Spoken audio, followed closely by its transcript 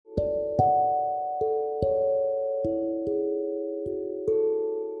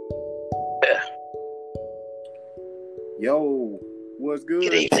Yo, what's good?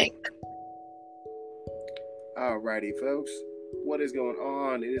 Good evening. Alrighty, folks. What is going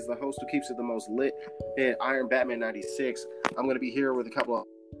on? It is the host who keeps it the most lit, and Iron Batman 96. I'm going to be here with a couple of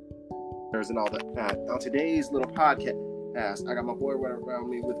and all that. On today's little podcast, I got my boy right around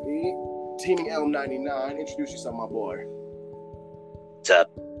me with me, Teaming Elm 99. Introduce yourself, my boy. What's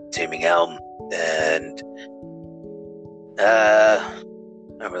up, Teaming Elm? And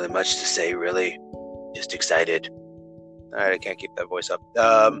not really much to say, really. Just excited. Alright, I can't keep that voice up.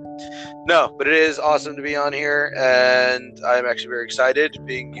 No, but it is awesome to be on here, and I'm actually very excited,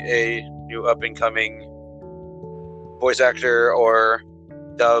 being a new up-and-coming voice actor or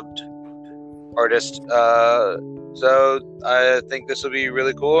dubbed artist. So I think this will be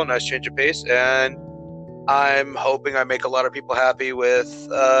really cool, a nice change of pace, and I'm hoping I make a lot of people happy with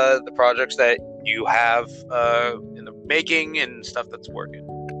the projects that you have in the making and stuff that's working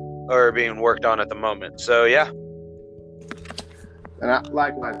or being worked on at the moment. So yeah. And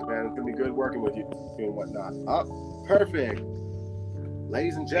likewise, man, it's going to be good working with you and whatnot. Oh, perfect.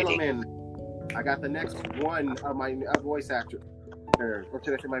 Ladies and gentlemen, I got the next one of my voice actor, or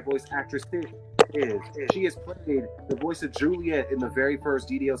should I say my voice actress is. She has played the voice of Juliet in the very first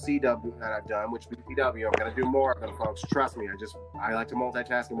DDLC dub that I've done, which BTW. I'm going to do more of them, folks. Trust me. I like to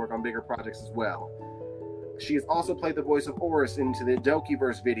multitask and work on bigger projects as well. She has also played the voice of Oris into the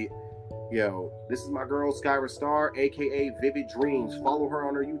Dokiverse video. Yo, this is my girl, Skyra Star, a.k.a. Vivid Dreams. Follow her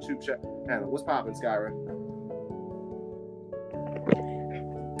on her YouTube channel. What's poppin', Skyra?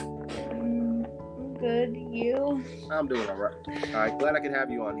 Good, you? I'm doing all right. All right, glad I could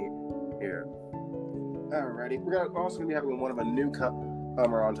have you on here. Alrighty, we're also going to be having one of a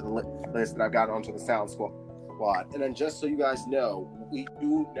newcomer onto the list that I've got onto the Sound Squad. And then just so you guys know, we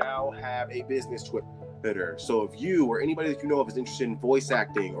do now have a business Twitter. So if you or anybody that you know of is interested in voice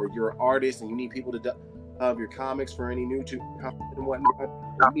acting, or you're an artist and you need people to dub your comics for any new content and whatnot, or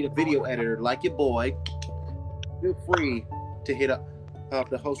you need a video editor like your boy, feel free to hit up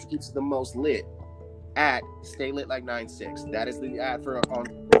the host who keeps it the most lit at Stay Lit Like 96. That is the ad for on.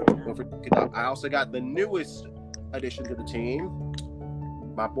 I also got the newest addition to the team,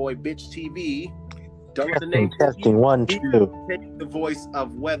 my boy Bitch TV. Don't the name testing 1 2. Take the voice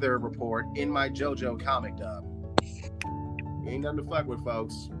of Weather Report in my JoJo comic dub. He ain't nothing to fuck with,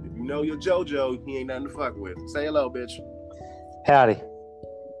 folks. If you know your JoJo, he ain't nothing to fuck with. Say hello, bitch. Howdy.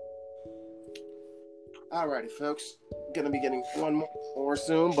 Alrighty, folks. Gonna be getting one more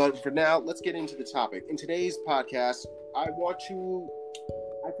soon, but for now, let's get into the topic. In today's podcast, I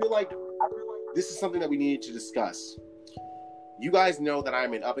feel like this is something that we need to discuss. You guys know that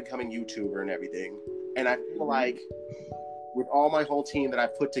I'm an up-and-coming YouTuber and everything. And I feel like with all my whole team that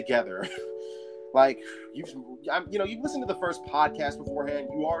I've put together, like, you've listened to the first podcast beforehand.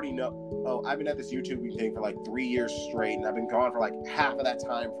 You already know, I've been at this YouTube thing for like 3 years straight, and I've been gone for like half of that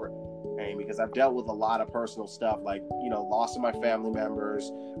time because I've dealt with a lot of personal stuff, like, loss of my family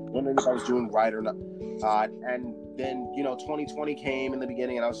members, wondering if I was doing right or not. And then, 2020 came in the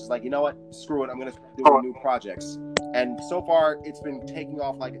beginning, and I was just like, you know what? Screw it. I'm going to start doing new projects. And so far, it's been taking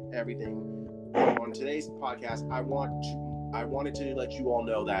off like everything. On today's podcast, I wanted to let you all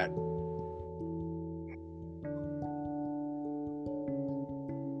know that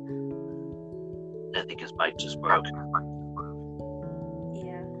I think his mic just broke.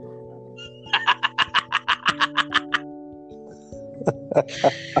 Yeah.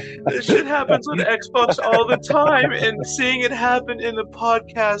 This shit happens on Xbox all the time, and seeing it happen in the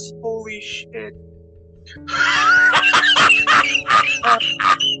podcast, holy shit.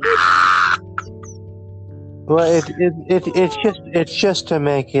 Well, it's just to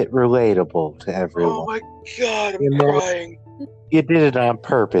make it relatable to everyone. Oh my god, I'm crying. You did it on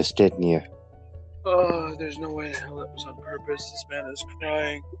purpose, didn't you? Oh, there's no way in hell that was on purpose. This man is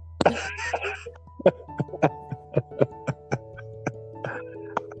crying.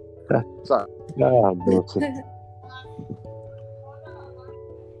 sorry. Oh, Milton.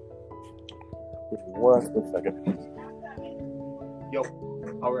 One second. Yo,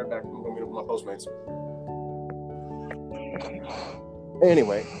 I'll be right back. I'm going to meet up with my Postmates.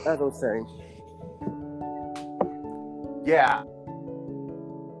 Anyway, as I was saying, yeah.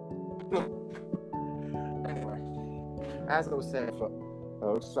 Anyway, as I was saying,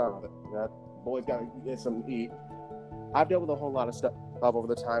 sorry about that. Boy's got to get something to eat. I've dealt with a whole lot of stuff over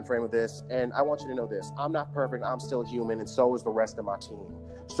the time frame of this, and I want you to know this: I'm not perfect. I'm still human, and so is the rest of my team.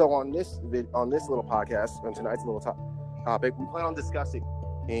 So on this little podcast, on tonight's little topic, we plan on discussing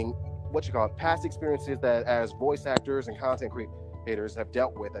past experiences that as voice actors and content creators have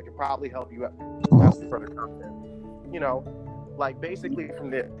dealt with that could probably help you out with further content. like basically from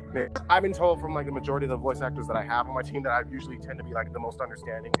the I've been told from like the majority of the voice actors that I have on my team that I usually tend to be like the most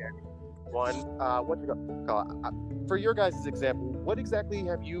understanding one. What you call it? For your guys' example, what exactly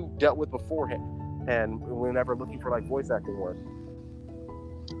have you dealt with beforehand, and whenever looking for like voice acting work?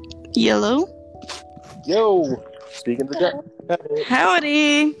 Yellow. Yo, speaking to the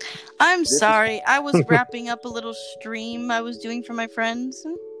Howdy. I'm This is- sorry. I was wrapping up a little stream I was doing for my friends.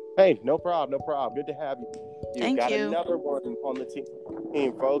 Hey, no problem. Good to have you. Thank got you. another one on the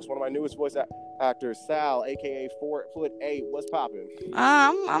team, folks. One of my newest voice actors, Sal, aka 4'8". What's popping?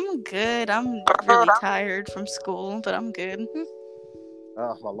 I'm good. I'm really tired from school, but I'm good.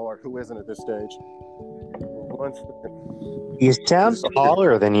 Oh my lord, who isn't at this stage? One second. You sound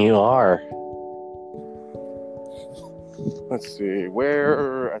taller than you are. Let's see,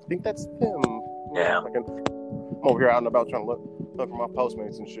 where I think that's him. Yeah. I'm over here out and about trying to look for my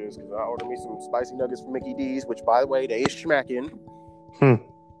Postmates and shit because I ordered me some spicy nuggets from Mickey D's, which by the way they is smacking.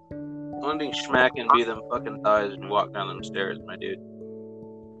 Only thing smacking be them fucking thighs and walk down them stairs, my dude.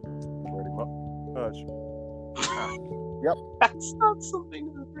 Pretty much. Yep. That's not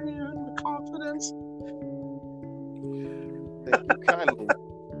something to bring you into confidence. Thank you kindly.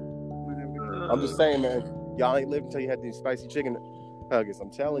 I'm just saying, man. Y'all ain't live until you had these spicy chicken nuggets. I'm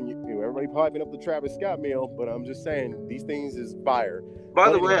telling you, everybody piping up the Travis Scott meal, but I'm just saying these things is fire. By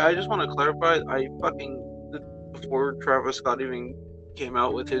the Anyway. way, I just want to clarify. Before Travis Scott even came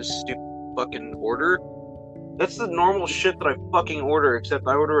out with his stupid fucking order, that's the normal shit that I fucking order. Except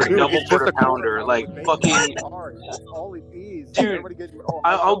I order a Dude, double it's just quarter a pounder, like Baby fucking. hard. That's all it is. Dude, Everybody gets,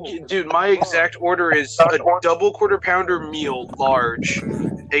 oh, Dude, my exact order is a double quarter pounder meal, large,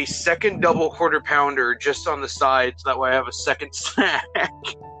 a second double quarter pounder just on the side, so that way I have a second snack,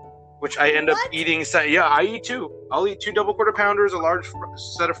 which I end up eating. Yeah, I eat two. I'll eat two double quarter pounders, a large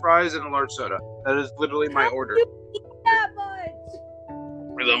set of fries, and a large soda. That is literally my order. That much.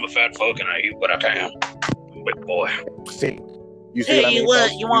 Because I'm a fat folk and I eat what I can. Big boy. See, you see what I mean,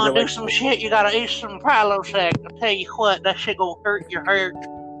 folks? You want to These are do some shit, you gotta eat some Prilosec. I tell you what, that shit gonna hurt your heart.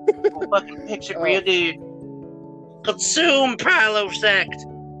 Gonna fucking fix it real good. Consume Prilosec.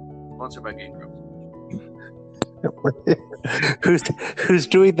 Sponsored by Game Grumps. Who's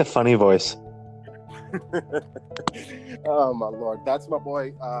doing the funny voice? Oh my lord, that's my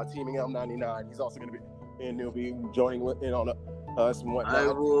boy Teaming L99. He's also going to be in newbie joining in on us and whatnot. I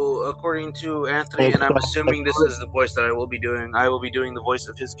will, according to Anthony, and I'm assuming this is the voice that I will be doing. I will be doing the voice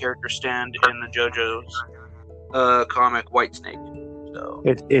of his character Stand in the JoJo's comic Whitesnake. So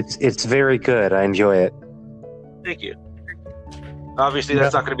It's very good. I enjoy it. thank you. Obviously,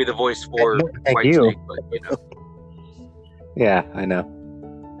 that's not going to be the voice for Thank Whitesnake, you. but you know, Yeah, I know.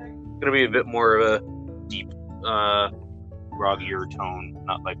 it's going to be a bit more of a deep, groggier tone,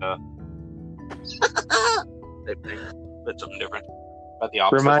 not like a type thing, but something different. About the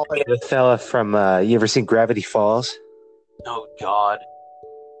opposite. Remind me of the fella from you ever seen Gravity Falls Oh God.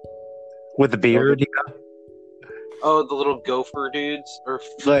 with the beard? Oh, the little gopher dudes, or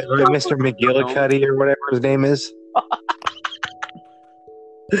Like Mr. McGillicuddy or whatever his name is.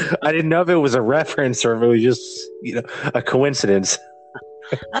 I didn't know if it was a reference or if it was just a coincidence.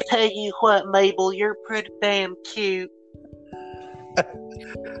 I tell you what, Mabel, you're pretty damn cute.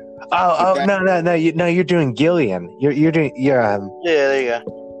 Oh no! You're doing Gillian. You're doing Yeah, there you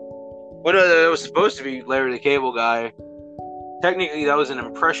go. Well, no, that was supposed to be Larry the Cable Guy. Technically, that was an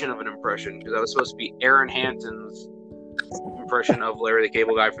impression of an impression, because that was supposed to be Aaron Hanson's impression of Larry the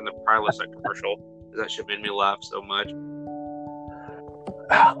Cable Guy from the Prilosec commercial. That shit made me laugh so much.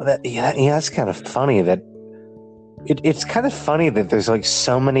 Oh, that's kind of funny. It's kind of funny that there's like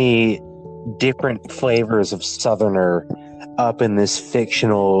so many different flavors of Southerner up in this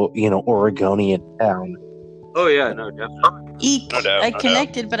fictional, Oregonian town. Oh yeah, no, definitely. Eek. No doubt, I no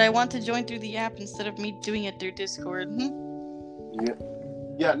connected, but I want to join through the app instead of me doing it through Discord.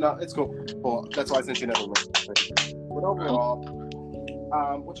 Yeah, no, it's cool. Well, that's why I sent you another link. But overall,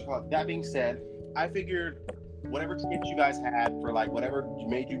 that being said, I figured whatever tips you guys had for like whatever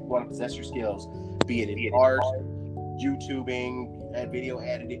made you want to possess your skills, be it in art, YouTubing, and video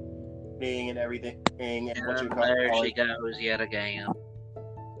editing, and everything, and what you call There it. she goes yet again.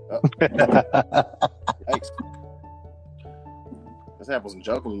 Yikes. This app wasn't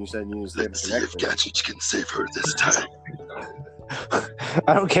joking when you said you need to save the Let's see if connection. Gadget can save her this time.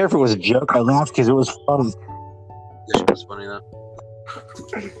 I don't care if it was a joke. I laughed because it was funny. This shit was funny though.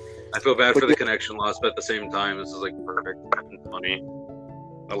 I feel bad for the connection loss, but at the same time, this is like perfect and funny.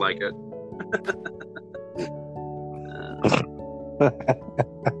 I like it.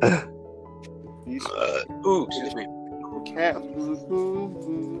 Ooh, excuse me. Cat.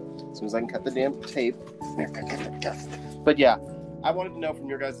 As soon as I can cut the damn tape. But yeah, I wanted to know from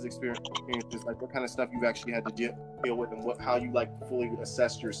your guys' experiences, like what kind of stuff you've actually had to deal with, and how you like fully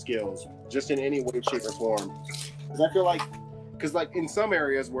assess your skills, just in any way, shape, or form. Because I feel like, in some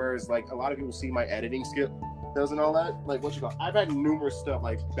areas, whereas like a lot of people see my editing skills and all that, like I've had numerous stuff.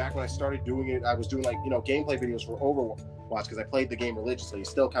 Like back when I started doing it, I was doing gameplay videos for Overwatch because I played the game religiously.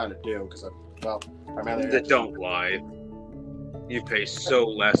 Still kind of do because primarily. Don't lie. You pay so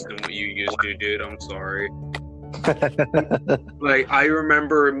less than what you used to, dude. I'm sorry. Like, I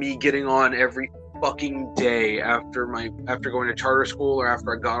remember me getting on every fucking day after going to charter school or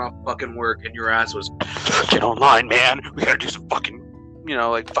after I got off fucking work, and your ass was, get online, man. We gotta do some fucking,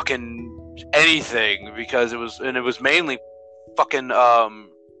 fucking anything, because it was mainly fucking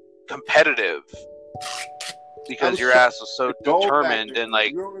competitive. Because your ass was so determined and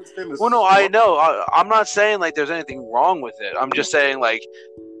like, well, no, I know. I'm not saying like there's anything wrong with it. I'm just saying like,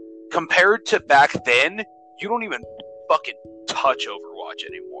 compared to back then, you don't even fucking touch Overwatch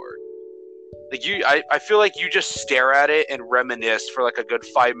anymore. Like I feel like you just stare at it and reminisce for like a good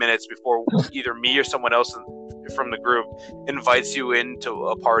 5 minutes before either me or someone else from the group invites you into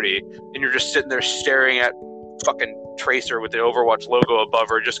a party, and you're just sitting there staring at fucking Tracer with the Overwatch logo above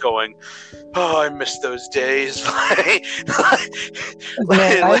her, just going, "Oh, I miss those days." What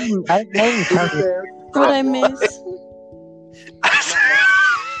I miss.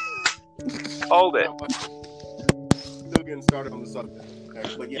 Hold it. Still getting started on the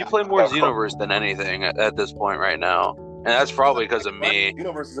subject. But yeah, You play more Xenoverse than anything at this point right now, and that's probably because of me.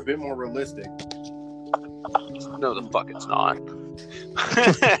 Xenoverse is a bit more realistic. No, the fuck it's not.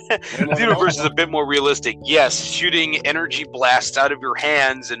 Xenoverse is a bit more realistic. Yes, shooting energy blasts out of your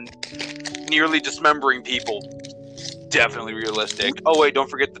hands and nearly dismembering people. Definitely realistic. Oh wait, don't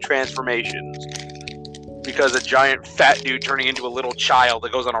forget the transformations. Because a giant fat dude turning into a little child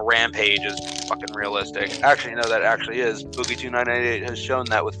that goes on a rampage is fucking realistic. Actually, no, that actually is. Boogie2998 has shown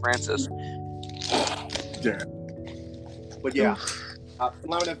that with Francis. Yeah. But yeah.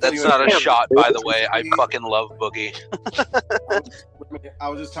 That's not a shot, by the way. I fucking love Boogie. I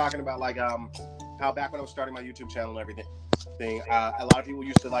was just talking about like how back when I was starting my YouTube channel and everything, a lot of people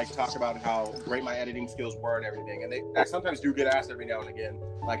used to like talk about how great my editing skills were and everything, and I sometimes do get asked every now and again,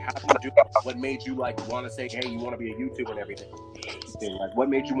 like, how do you do it? What made you like want to say, hey, you want to be a YouTuber and everything? Like, what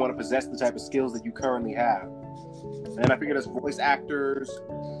made you want to possess the type of skills that you currently have? And then I figured as voice actors,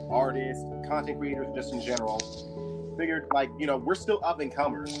 artists, content creators, just in general, figured like, we're still up and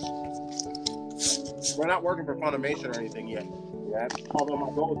comers. We're not working for Funimation or anything yet. Yeah. Although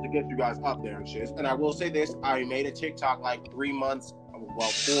my goal is to get you guys up there and shit. And I will say this, I made a TikTok like 4 or 5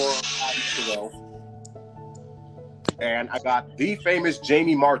 weeks ago. And I got the famous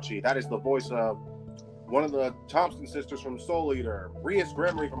Jamie Marchi. That is the voice of one of the Thompson sisters from Soul Eater, Rias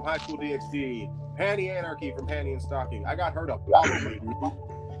Gremory from High School DxD, Panty Anarchy from Panty and Stocking. I got her to follow me.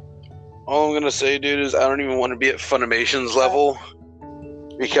 All I'm gonna say, dude, is I don't even want to be at Funimation's level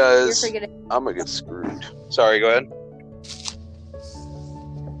because I'm gonna get screwed. Sorry, go ahead.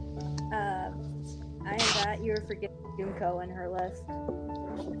 I thought you were forgetting Junko in her list.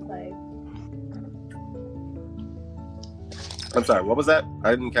 Like, I'm sorry, what was that? I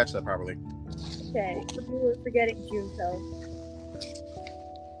didn't catch that properly. okay, you were forgetting Junko.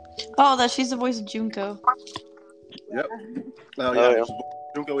 Oh, that she's the voice of Junko. Yep. Oh yeah. Yeah.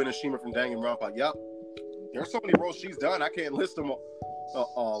 Junko Inoshima from Danganronpa. Yep. There's so many roles she's done. I can't list them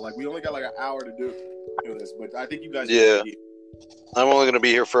all. Like, we only got like an hour to do this, but I think you guys. Yeah. I'm only gonna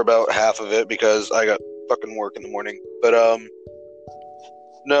be here for about half of it because I got fucking work in the morning. But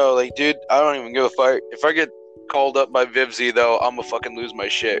no, like, dude, I don't even give a fuck. If I get called up by Vivzy, though, I'm gonna fucking lose my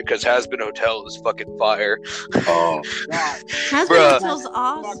shit because Hazbin Hotel is fucking fire. Oh, Hazbin Hotel's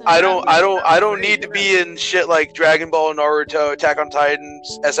awesome. I don't need to be in shit like Dragon Ball, Naruto, Attack on Titan,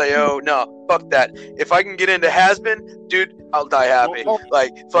 SIO. No, fuck that. If I can get into Hazbin, dude, I'll die happy.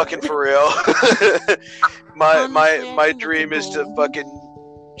 Like, fucking for real. my dream is to fucking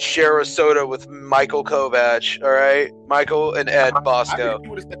share a soda with Michael Kovac, all right? Michael and Ed Bosco.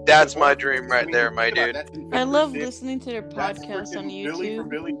 That's my dream right there, my dude. I love listening to their podcast on Billy from YouTube.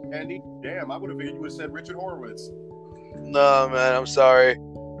 Billy Candy. Damn, I would have figured you would have said Richard Horowitz. No, man, I'm sorry.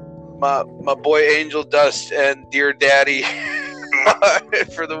 My boy Angel Dust and Dear Daddy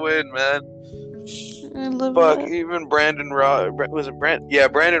for the win, man. I love Fuck, that. even Brandon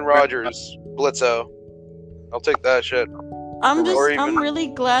Brandon Rogers, Blitzo. I'll take that shit. I'm even- really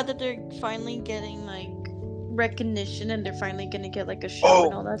glad that they're finally getting like recognition and they're finally gonna get like a show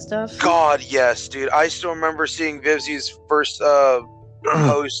and all that stuff. God, yes, dude. I still remember seeing Vivzy's first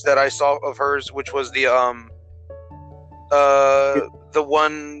post that I saw of hers, which was the the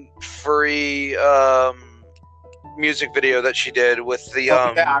one furry music video that she did with the I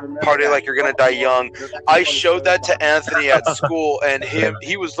remember Party that. Like You're Gonna Die Young. There's actually I funny showed that stories to Anthony at school, and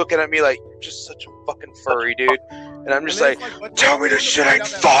he was looking at me like, "You're just such a fucking furry, dude." And I'm just And like, then it's "Tell me this shit ain't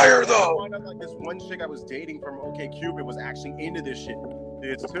fire, though." I found out, like, this one chick I was dating from OkCupid was actually into this shit.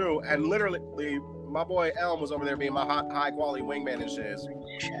 It's too, and literally, my boy Elm was over there being my high quality wingman and shit.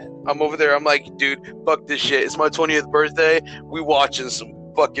 I'm over there. I'm like, dude, fuck this shit. It's my 20th birthday. We watching some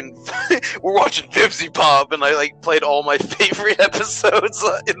fucking. We're watching Vivzy Pop, and I like played all my favorite episodes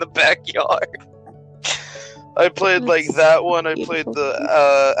in the backyard. I played like that one. I played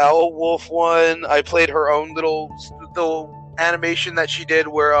the Owl Wolf one. I played her own little animation that she did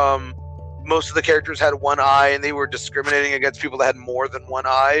where most of the characters had one eye, and they were discriminating against people that had more than one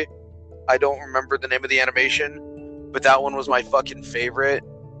eye. I don't remember the name of the animation, but that one was my fucking favorite,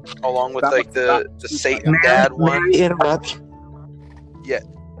 along with like the Satan Dad one. May I interrupt? Yeah.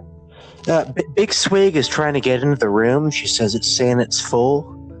 Big Swig is trying to get into the room. She says it's saying it's full.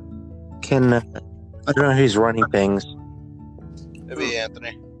 Can I don't know who's running things. It'd be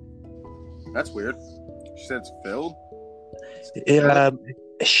Anthony. That's weird. She said it's filled.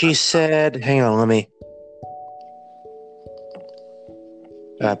 She said, "Hang on, let me."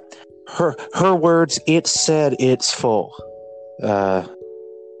 Her words. It said it's full. Didn't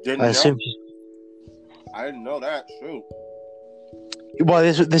I know. assume. I didn't know that. Shoot. Well,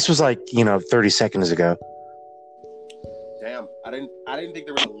 this was like 30 seconds ago. Damn. I didn't think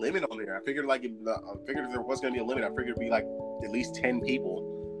there was a limit on there. I figured if there was gonna be a limit, I figured it'd be like at least 10 people.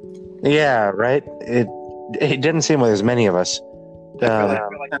 Yeah, right. It didn't seem like there's many of us. I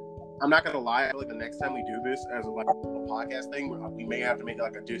feel like I'm not gonna lie. I feel like the next time we do this as a podcast thing, we may have to make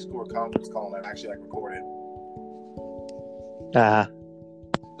like a Discord conference call and actually like record it.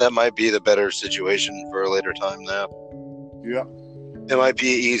 That might be the better situation for a later time now. Yeah. It might be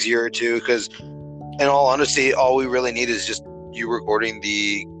easier too, because in all honesty, all we really need is just you recording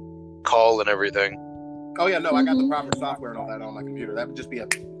the call and everything. Oh yeah, no, I got the proper software and all that on my computer. That would just be a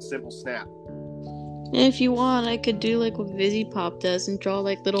simple snap. If you want, I could do like what Vivzy Pop does and draw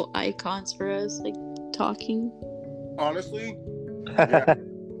like little icons for us, like talking. Honestly, yeah.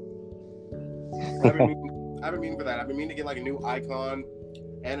 I've been meaning for that. I've been meaning to get like a new icon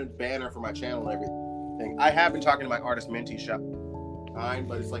and a banner for my channel and everything. I have been talking to my artist Minty shop,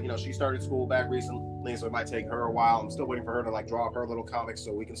 but it's like she started school back recently, so it might take her a while. I'm still waiting for her to like draw up her little comics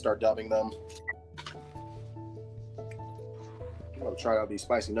so we can start dubbing them. I'm gonna try out these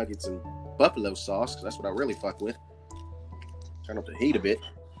spicy nuggets and buffalo sauce because that's what I really fuck with. Turn up the heat a bit.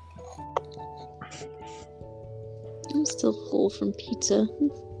 I'm still full from pizza.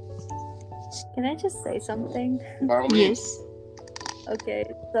 Can I just say something? By all means. Yes. Okay,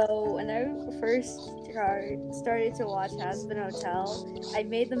 so when I first started to watch Hazbin Hotel, I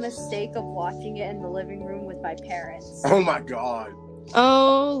made the mistake of watching it in the living room with my parents. Oh my god.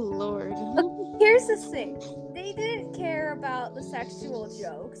 Oh Lord. Here's the thing. They didn't care about the sexual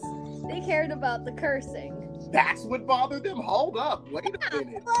jokes. They cared about the cursing. That's what bothered them? Hold up. Wait a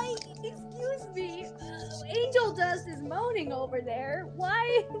minute. Like, excuse me. Angel Dust is moaning over there.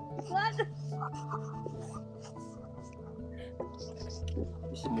 Why? What?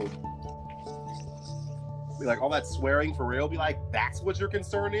 Be like, all that swearing for real? Be like, that's what your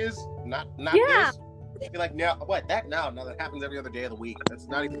concern is? Not Yeah. this? Be like, now, what? No, that happens every other day of the week. That's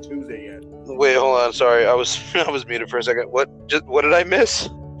not even Tuesday yet. Wait, hold on. Sorry, I was muted for a second. What did I miss?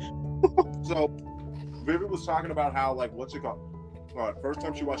 So, Vivid was talking about how, like, what's it called? First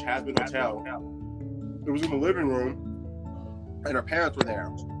time she watched Hazbin Hotel, it was in the living room, and her parents were there.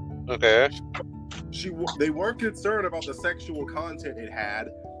 Okay. They weren't concerned about the sexual content it had.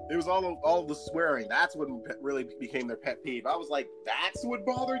 It was all the swearing. That's what really became their pet peeve. I was like, that's what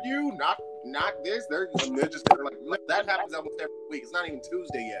bothered you? Not this. They're like, that happens almost every week. It's not even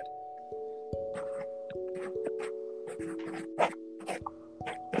Tuesday yet.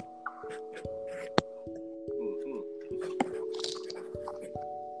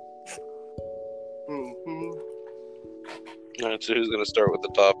 All right, so who's gonna start with the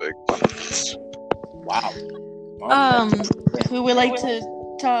topic? Wow. Who would like to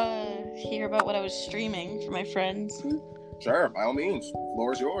hear about what I was streaming for my friends? Sure, by all means.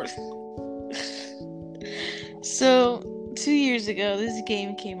 Floor is yours. So, 2 years ago, this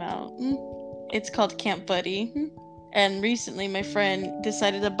game came out. It's called Camp Buddy. And recently, my friend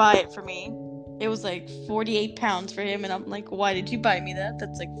decided to buy it for me. It was like 48 pounds for him. And I'm like, why did you buy me that?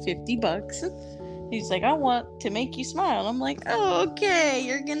 That's like $50. He's like, I want to make you smile. I'm like, oh, okay.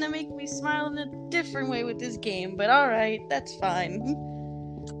 You're going to make me smile in a different way with this game. But all right, that's fine.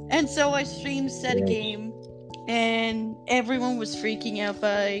 And so I streamed said game. and everyone was freaking out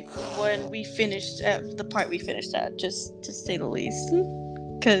by when we finished at the part we finished at, just to say the least,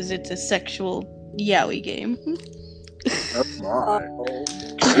 because it's a sexual yaoi game. Oh my.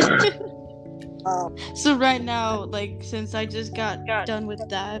 So right now, like, since I just got done with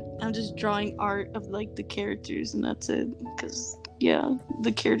that, I'm just drawing art of like the characters, and that's it. Because yeah,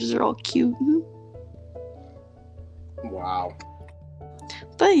 the characters are all cute. Wow.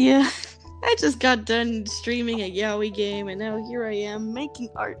 But yeah, I just got done streaming a yaoi game, and now here I am making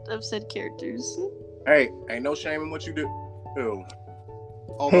art of said characters. Hey, ain't no shame in what you do.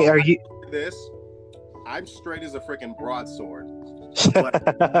 Although Hey, are you? this? I'm straight as a freaking broadsword.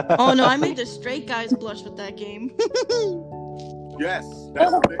 Oh no, I made the straight guys blush with that game. Yes,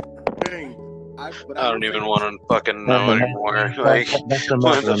 that's the thing. I don't even want to fucking know anymore. Like, That's the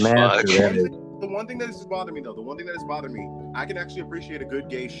what the fuck? The one thing that has bothered me, though, I can actually appreciate a good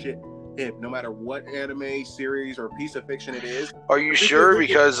gay shit hip, no matter what anime, series, or piece of fiction it is. Are you sure?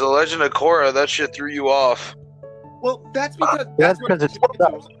 Because The Legend of Korra, that shit threw you off. Well, that's because it's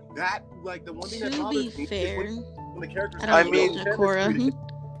that, like, the one thing that To bothers be me fair, is when the characters. I I don't mean- Legend of Korra.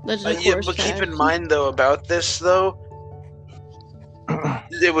 Legend of Yeah, Korra's but keep bad. in mind though about this though,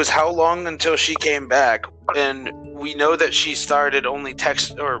 it was how long until she came back, and we know that she started only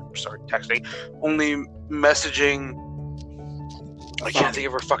texting, only messaging. I can't think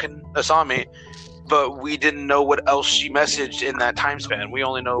of her fucking Asami, but we didn't know what else she messaged in that time span. We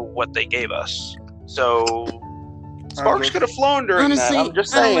only know what they gave us. So sparks could have flown during Honestly, that. I'm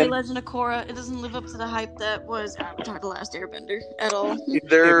just I don't like saying. Legend of Korra. It doesn't live up to the hype that was Avatar: The Last Airbender at all.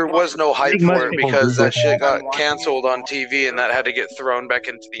 There was no hype think most for it people because do that shit got that. canceled on TV, and that had to get thrown back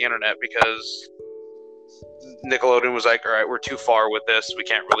into the internet because Nickelodeon was like, all right, we're too far with this. We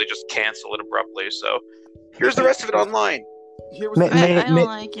can't really just cancel it abruptly. So here's the rest of it online. Here was May- the, I don't may-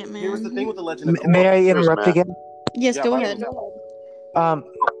 like it, man. here was the thing with the Legend of Korra. May I interrupt Matt. again? Yes, Yeah, go by ahead. the way.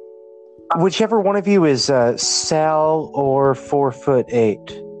 Whichever one of you is Sal or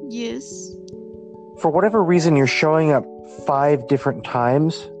 4'8". Yes. For whatever reason, you're showing up 5 different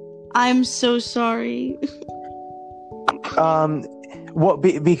times. I'm so sorry.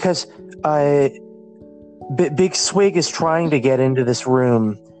 Because Big Swig is trying to get into this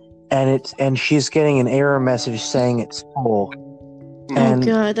room, and she's getting an error message saying it's full. And Oh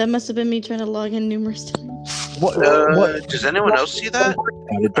god, that must have been me trying to log in numerous times. what? Does anyone else see that? I Don't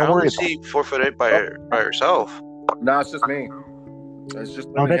worry only about see 4'8" by herself. No, it's just me. It's just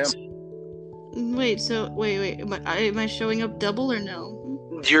No, me and that's him. Wait, am I showing up double or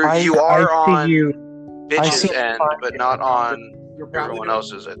no? You I are see on you. I bitch's see- end, but not on You're probably everyone doing,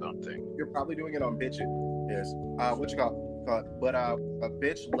 else's. I don't think. You're probably doing it on bitch. Yes. What you call? But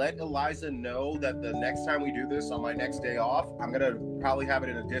bitch, let Eliza know that the next time we do this on my next day off, I'm gonna probably have it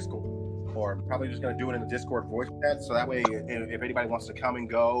in a Discord, or I'm probably just gonna do it in a Discord voice chat. So that way, if anybody wants to come and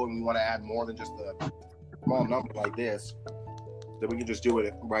go, and we want to add more than just a small number like this, then we can just do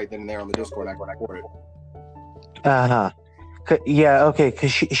it right then and there on the Discord. I can record it. Yeah, okay,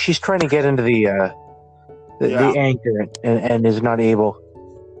 because she's trying to get into the anchor and is not able.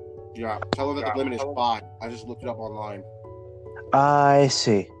 Yeah. Tell her that the limit is 5. I just looked it up online. I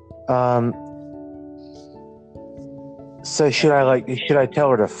see. So should I tell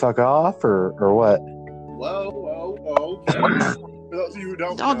her to fuck off or what? Whoa. For those of you who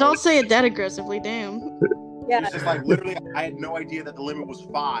don't know, Don't say it that aggressively, damn. Yeah. it's just like literally, I had no idea that the limit was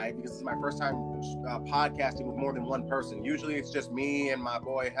 5 because it's my first time podcasting with more than one person. Usually, it's just me and my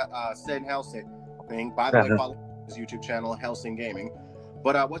boy Sid Helsing. By the way, follow his YouTube channel, Helsing Gaming.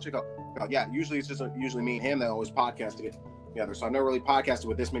 But what you call? Yeah, usually it's just usually me and him that always podcasted it together. So I've never really podcasted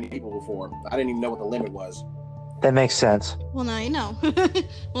with this many people before. I didn't even know what the limit was. That makes sense. Well, now you know.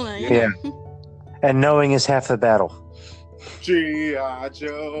 Yeah. And knowing is half the battle. G.I.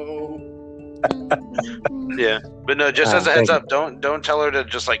 Joe. Yeah, but no. Just as a thank heads up, don't tell her to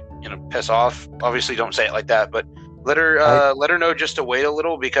just piss off. Obviously, don't say it like that. But let her know just to wait a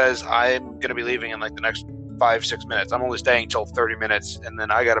little because I'm gonna be leaving in like the next 5-6 minutes. I'm only staying till 30 minutes, and then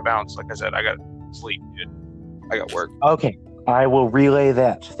I gotta bounce. Like I said, I gotta sleep. Dude. I got work. Okay, I will relay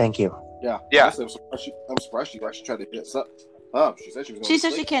that. Thank you. Yeah. Yeah. Honestly, I'm surprised she actually tried to hit us up. She said she was going She to said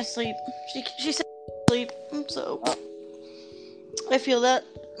she sleep. can't sleep. She said sleep. So I feel that.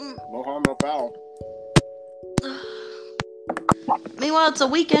 No harm, no foul. Meanwhile, it's a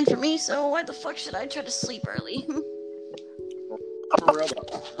weekend for me, so why the fuck should I try to sleep early? For real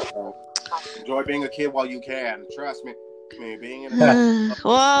though. Enjoy being a kid while you can. Trust me. Being in a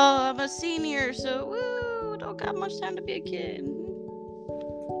Well, I'm a senior, so woo, don't got much time to be a kid.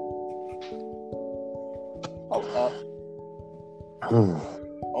 Oh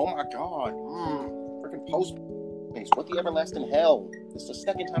my god. Freaking post Hey, what the everlasting hell? This is the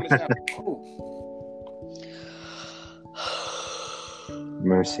second time this happened. Oh.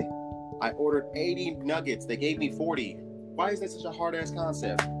 Mercy. I ordered 80 nuggets. They gave me 40. Why is that such a hard ass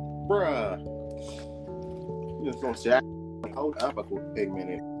concept? Bruh. You just don't say, hold up a big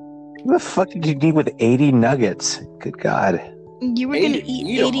minute. What the fuck did you need with 80 nuggets? Good God. You were 80 gonna eat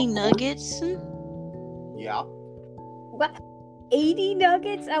eat 'em, 80 of course. nuggets? Yeah. What? 80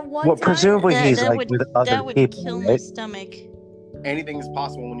 nuggets at one Well, time? presumably That, he's that like would with other that would people, kill my right? stomach. Anything is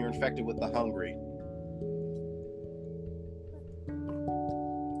possible when you're infected with the hungry.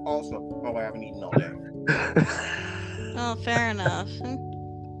 Also, oh, I haven't eaten all day. Oh, fair enough.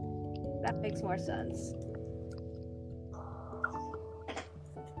 That makes more sense.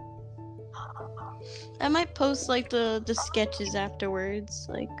 I might post like the sketches afterwards,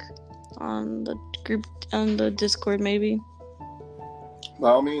 like on the group on the Discord maybe. By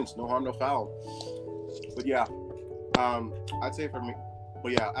all means, no harm, no foul. But yeah, I'd say for me.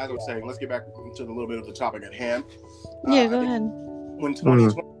 But yeah, as I was saying, let's get back to a little bit of the topic at hand. Yeah, I go think ahead. When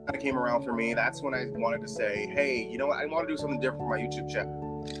 2020 kind of came around for me, that's when I wanted to say, hey, you know what? I want to do something different for my YouTube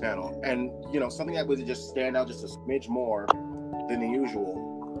channel. And, you know, something that would just stand out just a smidge more than the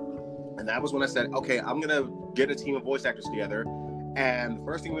usual. And that was when I said, okay, I'm going to get a team of voice actors together. And the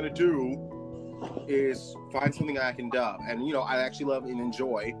first thing I'm going to do is find something I can dub. And, you know, I actually love and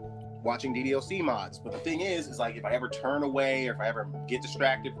enjoy watching DDLC mods. But the thing is like, if I ever turn away or if I ever get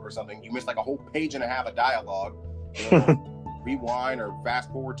distracted or something, you miss like a whole page and a half of dialogue. You know, rewind or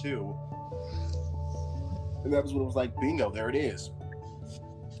fast forward to. And that was when it was like, bingo, there it is.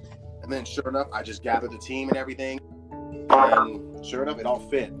 And then sure enough, I just gathered the team and everything. And sure enough, it all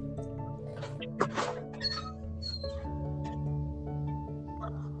fit.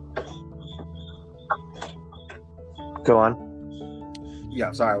 Go on.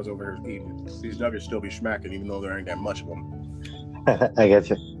 Yeah, sorry, I was over here eating. These nuggets still be smacking, even though there ain't that much of them. I get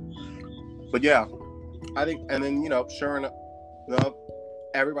you. But yeah, I think, and then, you know, sure enough,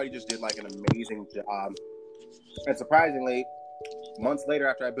 everybody just did like an amazing job. And surprisingly, months later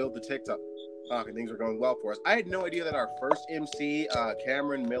after I built the TikTok, and things were going well for us, I had no idea that our first MC,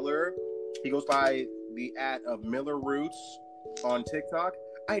 Cameron Miller, he goes by the @ of Miller Roots on TikTok.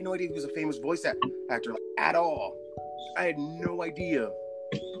 I had no idea he was a famous voice actor at all. I had no idea.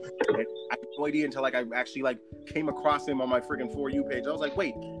 I had no idea until like I actually like came across him on my freaking For You page. I was like,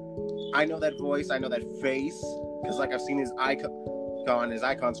 wait, I know that voice, I know that face, because like I've seen his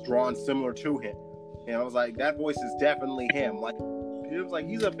icons drawn similar to him. And I was like, that voice is definitely him. Like, it was like,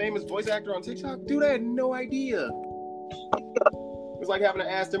 he's a famous voice actor on TikTok? Dude, I had no idea. It was like having an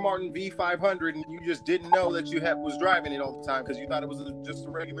Aston Martin V500 and you just didn't know that you was driving it all the time because you thought it was just a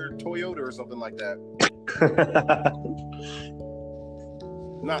regular Toyota or something like that.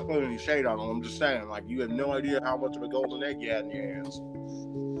 Not putting any shade on them, I'm just saying, like, you have no idea how much of a golden egg you had in your hands.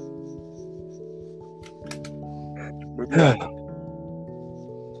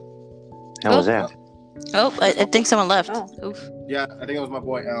 How was that? Oh, I think someone left. Oh. Oof. Yeah, I think it was my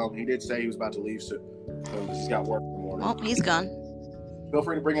boy Elm. He did say he was about to leave soon. He's got work in the morning. Well, he's gone. Feel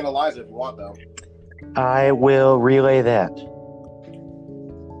free to bring in Eliza if you want, though. I will relay that.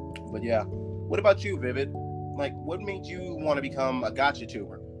 But yeah, what about you, Vivid? Like, what made you want to become a gotcha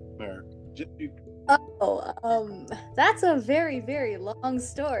tuber? Or just That's a very, very long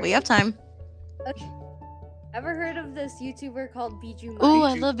story. We have time. Ever heard of this YouTuber called Bijou Mike? Ooh,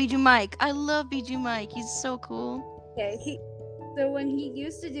 I love Bijou Mike. I love Bijou Mike. He's so cool. Okay, so when he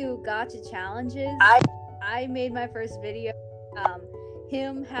used to do gotcha challenges, I made my first video,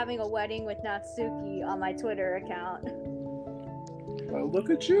 him having a wedding with Natsuki on my Twitter account. well, look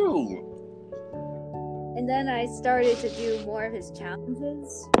at you. And then I started to do more of his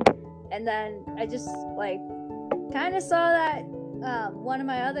challenges. And then I just, like, kind of saw that one of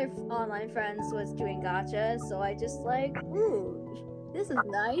my other online friends was doing gotcha. So I just, like, ooh, this is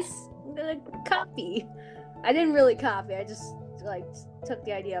nice. I'm gonna copy. I didn't really copy. I just, like, took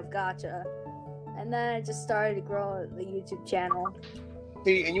the idea of gotcha. And then I just started to grow the YouTube channel.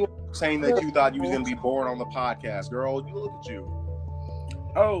 See, and you were saying that you thought you was going to be bored on the podcast. Girl, you look at you.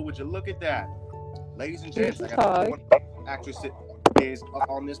 Oh, would you look at that? Ladies and gents, I got one actress that is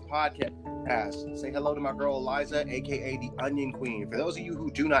on this podcast. Say hello to my girl Eliza, aka the Onion Queen. For those of you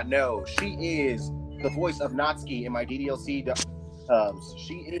who do not know, she is the voice of Natsuki in my DDLC dubs.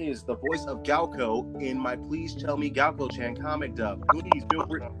 She is the voice of Galco in my Please Tell Me Galco-chan comic dub. Please feel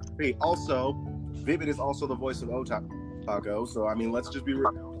free. Also, Vivid is also the voice of Otako. So, I mean, let's just be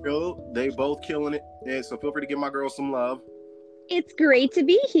real. They both killing it. Yeah, so feel free to give my girl some love. It's great to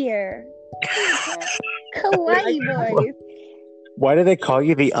be here. Kawaii boys. Why do they call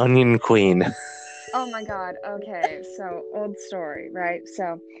you the Onion Queen? Oh my god. Okay, so old story, right?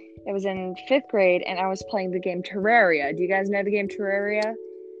 So it was in 5th grade, and I was playing the game Terraria. Do you guys know the game Terraria?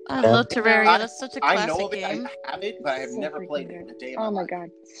 I Yeah. love Terraria. That's such a I know classic of it. game. I have it, but I have So never freaking played it good. in a day of Oh my life.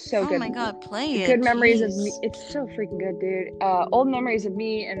 god, so Oh good. my god, play it. Good memories of me. Jeez. It's so freaking good, dude. Old memories of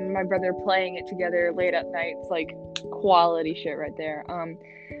me and my brother playing it together late at night. It's like quality shit right there.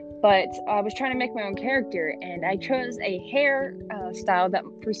 But I was trying to make my own character, and I chose a hair style that,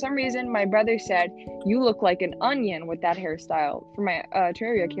 for some reason, my brother said, "You look like an onion with that hairstyle," for my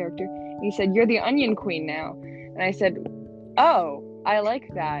Terraria character. And he said, "You're the Onion Queen now." And I said, "Oh, I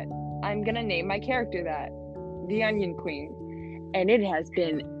like that. I'm gonna name my character that, the Onion Queen." And it has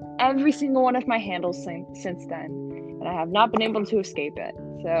been every single one of my handles since then, and I have not been able to escape it.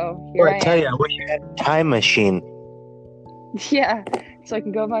 So here Well, I I tell you, I am. wish I had a time machine Yeah, so I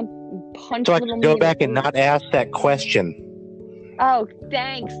can go on and punch so I little could go me in the back and face. not ask that question. Oh,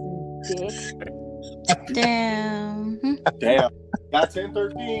 thanks, dick. Damn. Damn. Got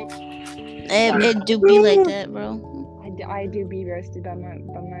 10-13. It do be like that, bro. I do be roasted by my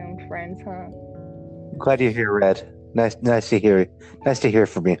own friends, huh? Glad you're here, Red. Nice to hear. Nice to hear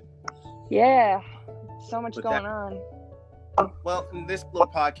from you. Yeah, so much But going that- on. Well, in this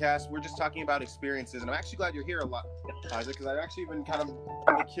little podcast, we're just talking about experiences, and I'm actually glad you're here a lot, Isaac, because I've actually been kind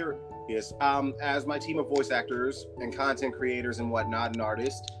of curious. As my team of voice actors and content creators and whatnot, and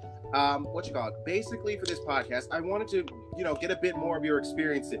artists, basically for this podcast, I wanted to, get a bit more of your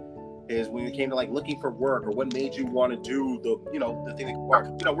experiences when it came to like looking for work, or what made you want to do the thing that work.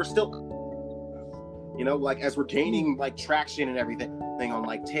 We're still, like as we're gaining like traction and everything on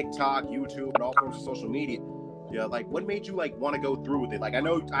like TikTok, YouTube, and all forms of social media. Yeah, like what made you like want to go through with it? Like I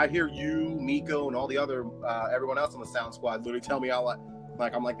know I hear you, Miko, and all the other everyone else on the Sound Squad literally tell me how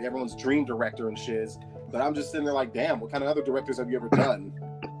like I'm like everyone's dream director and shiz. But I'm just sitting there like, damn, what kind of other directors have you ever done?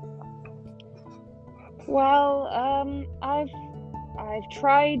 Well, I've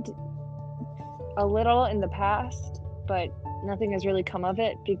tried a little in the past, but nothing has really come of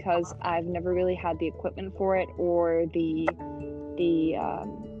it because I've never really had the equipment for it or the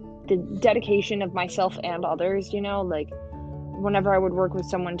dedication of myself and others. Like whenever I would work with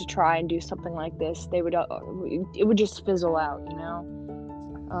someone to try and do something like this, it would just fizzle out.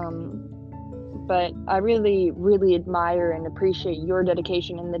 But I really, really admire and appreciate your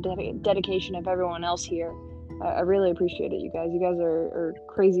dedication and the dedication of everyone else here. I really appreciate it, you guys. You guys are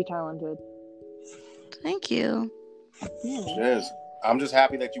crazy talented. Thank you. Yeah. It is. I'm just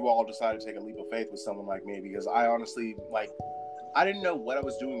happy that you all decided to take a leap of faith with someone like me, because I honestly I didn't know what I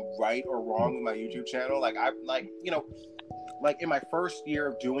was doing right or wrong with my YouTube channel. Like in my first year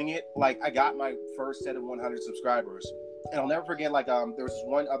of doing it, I got my first set of 100 subscribers, and I'll never forget. There was this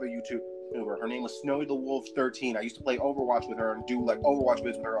one other YouTuber. Her name was Snowy the Wolf 13. I used to play Overwatch with her and do Overwatch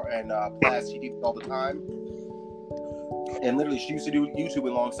vids with her and play as TD all the time. And literally, she used to do YouTube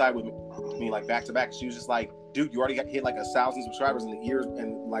alongside with me back to back. She was just like, "Dude, you already hit 1,000 subscribers in the year,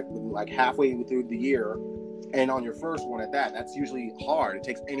 and like halfway through the year." And on your first one at that, that's usually hard. It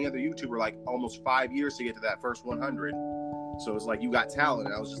takes any other YouTuber almost 5 years to get to that first 100. So it's like, you got talent.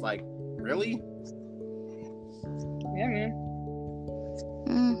 And I was just like, really? Yeah, man.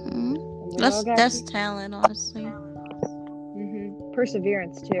 Mm-hmm. That's talent, honestly. Mm-hmm.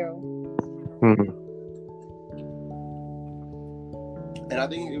 Perseverance too. Mhm. And I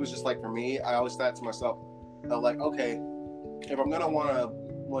think it was just for me, I always thought to myself, okay, if I'm going to want to,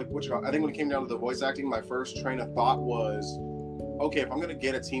 I think when it came down to the voice acting, my first train of thought was, okay, if I'm going to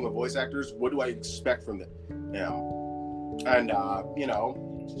get a team of voice actors, what do I expect from them? And,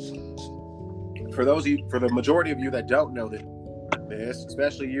 for the majority of you that don't know this,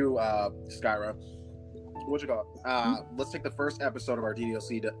 especially you, Skyra, let's take the first episode of our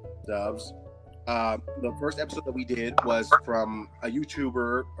DDLC dubs. The first episode that we did was from a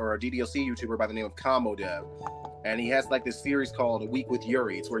YouTuber or a DDLC YouTuber by the name of Combo Dev. And he has this series called A Week with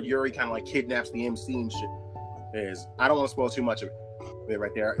Yuri. It's where Yuri kind of kidnaps the MC and shit. I don't want to spoil too much of it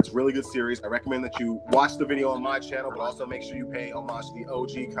right there. It's a really good series. I recommend that you watch the video on my channel, but also make sure you pay homage to the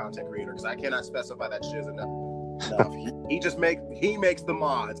OG content creator, because I cannot specify that shit enough. He makes the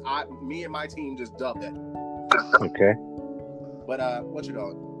mods. Me and my team just dub that. Okay. But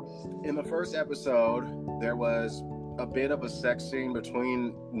in the first episode, there was a bit of a sex scene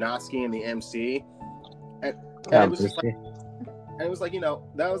between Natsuki and the MC. And it was just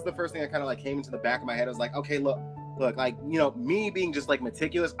that was the first thing that kind of came into the back of my head. I was like, okay, look, me being just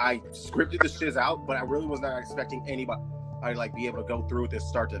meticulous, I scripted the shiz out, but I really was not expecting anybody I'd be able to go through with this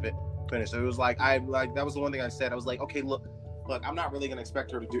start to finish. So it was that was the one thing I said. I was like, okay, look, I'm not really gonna expect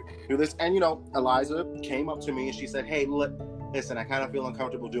her to do this. And Eliza came up to me and she said, hey, look, listen, I kind of feel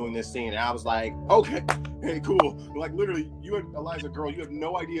uncomfortable doing this scene. And I was like, okay, hey, cool. Like, literally, you and Eliza, girl, you have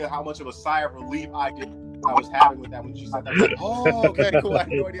no idea how much of a sigh of relief I was having with that when she said that. I was like, oh, okay, cool. I had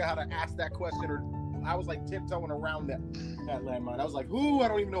no idea how to ask that question, or I was like tiptoeing around that landmine. I was like, ooh, I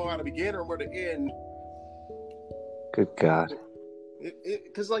don't even know how to begin or where to end. Good God.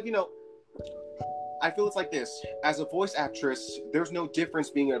 Because, like, you know, I feel it's like this. As a voice actress, there's no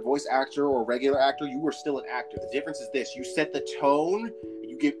difference being a voice actor or a regular actor. You are still an actor. The difference is this. You set the tone.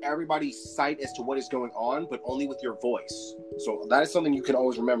 You give everybody sight as to what is going on, but only with your voice. So that is something you can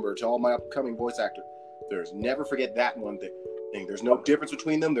always remember to all my upcoming voice actors. Never forget that one thing. There's no difference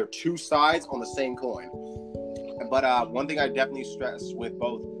between them. They're two sides on the same coin. But one thing I definitely stress with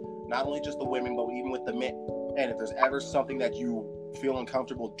both, not only just the women, but even with the men, and if there's ever something that you feel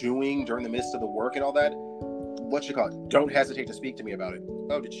uncomfortable doing during the midst of the work and all that, don't hesitate to speak to me about it.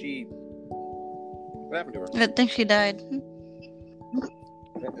 Oh, what happened to her? I think she died.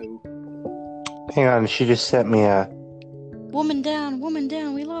 Uh-oh. Hang on, she just sent me a... Woman down,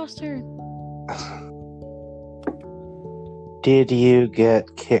 we lost her. Did you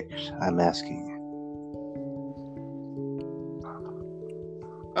get kicked? I'm asking.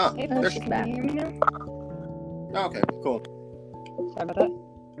 Oh, Hey, there folks, she can you hear me now? Oh, okay, cool. Sorry about that.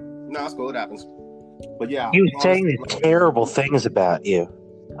 No, it's cool. It happens. But yeah. He was saying the terrible things about you.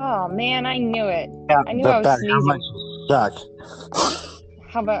 Oh man, I knew it. Yeah, I knew I was about how sneezing. much you suck.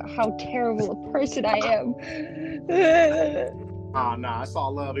 How about how terrible a person I am? Oh, nah, I saw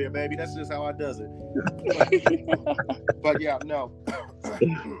love here, baby. That's just how I does it. But yeah, no.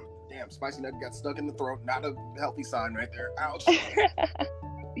 Damn, spicy nugget got stuck in the throat. Not a healthy sign right there. Ouch.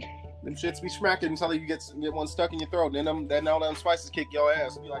 Them shits be smacking until you get one stuck in your throat. And then all them spices kick your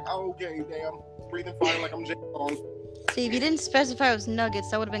ass. Be like, oh, okay, damn. Breathing fine like I'm James Bond. See, if you didn't specify it was nuggets,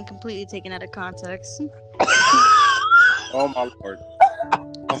 that would have been completely taken out of context. Oh, my Lord.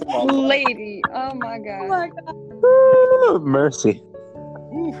 Oh, my Lord. Lady, oh my god. Ooh, mercy.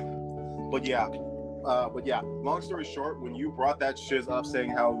 Ooh. But yeah, long story short, when you brought that shiz up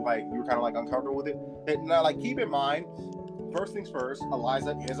saying how, like, you were kind of, like, uncomfortable with it, now, like, keep in mind, first things first,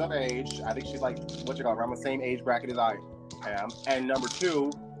 Eliza is of age. I think she's, like, around the same age bracket as I am. And number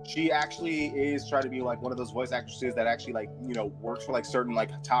two, she actually is trying to be, like, one of those voice actresses that actually, like, you know, works for, like, certain,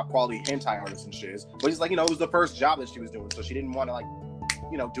 like, top quality hentai artists and shiz. But it's, like, you know, it was the first job that she was doing, so she didn't want to, like,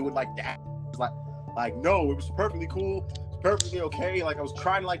 you know, do it like that. It was like, no, it was perfectly cool. It's perfectly okay. Like, I was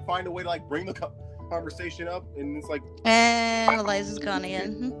trying to, like, find a way to, like, bring the conversation up, and it's like, And Eliza's gone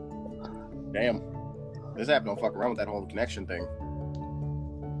again. damn, this app don't fuck around with that whole connection thing.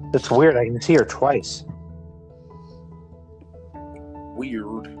 That's weird. I can see her twice.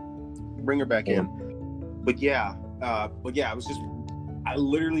 Weird. Bring her back in. But yeah, I was just, I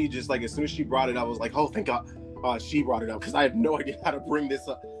literally just, like, as soon as she brought it up, I was like, oh, thank God she brought it up, because I have no idea how to bring this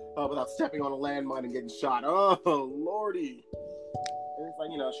up without stepping on a landmine and getting shot. Oh, Lordy. And it's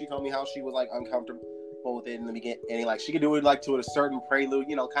like, you know, she told me how she was, like, uncomfortable with it in the beginning, and, like, she could do it, like, to a certain prelude,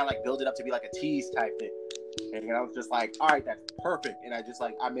 you know, kind of, like, build it up to be, like, a tease type thing. And I was just like, all right, that's perfect. And I just,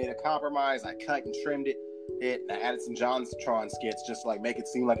 like, I made a compromise. I cut and trimmed it, and I added some Jontron skits just to, like, make it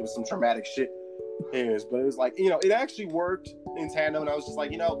seem like it was some traumatic shit. But it was like, you know, it actually worked in tandem, and I was just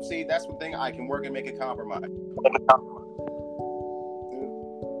like, you know, see, that's one thing, I can work and make a compromise.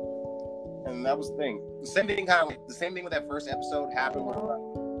 And that was the thing. The same thing with that first episode happened with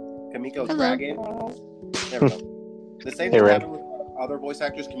Kamiko Dragon. There we go. The same thing happened with other voice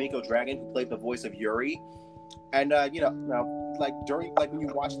actors, Kamiko Dragon, who played the voice of Yuri. And you know, now, like, during, like, when you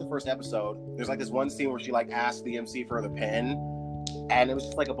watch the first episode, there's, like, this one scene where she, like, asked the MC for the pen, and it was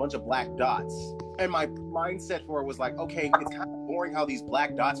just, like, a bunch of black dots. And my mindset for it was like, okay, it's kind of boring how these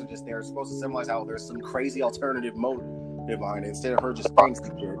black dots are just there. It's supposed to symbolize how there's some crazy alternative motive behind it, instead of her just saying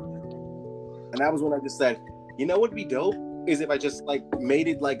some shit. And that was when I just said, you know what would be dope is if I just, like, made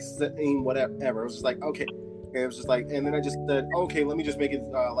it, like, saying whatever. It was just like, okay. And it was just like, and then I just said, okay, let me just make it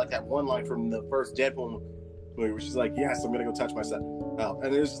like that one line from the first Deadpool movie, which is like, yes, I'm gonna go touch myself.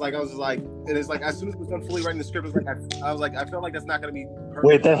 And it was just like, I was just like, and it's like, as soon as it was done fully writing the script, it was like, I was like, I felt like that's not gonna be perfect.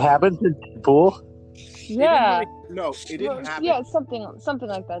 Wait, that happened in Deadpool? Yeah. No, it didn't happen. Yeah, something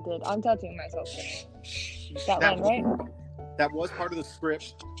like that did. I'm touching myself. That line, right? That was part of the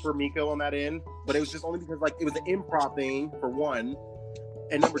script for Miko on that end, but it was just only because, like, it was an improv thing, for one,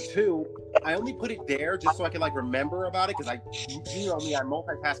 and number two, I only put it there just so I could, like, remember about it, because you know me, I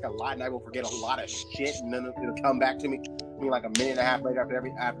multitask a lot, and I will forget a lot of shit, and then it'll come back to me like a minute and a half later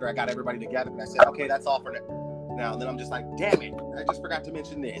after I got everybody together, and I said, okay, that's all for now. And then I'm just like, damn it, I just forgot to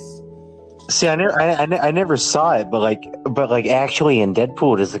mention this. See, I never saw it, but like actually in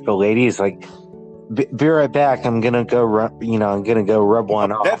Deadpool, there's, like, a lady is, like, Be right back. I'm gonna go rub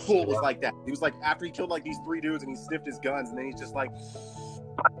one off. Deadpool was like that. He was like, after he killed like these 3 dudes and he sniffed his guns, and then he's just like,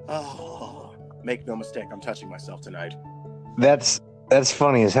 oh, make no mistake, I'm touching myself tonight. That's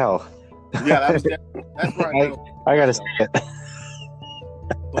funny as hell. Yeah, that's right. I gotta say it.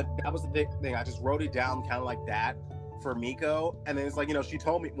 But that was the thing. I just wrote it down kind of like that for Miko, and then it's like, once she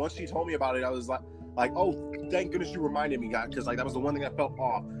told me about it, I was like, oh, thank goodness you reminded me, God, because like that was the one thing that felt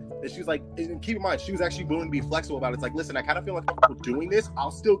off. And she was like, and keep in mind, she was actually willing to be flexible about it. It's like, listen, I kind of feel uncomfortable doing this. I'll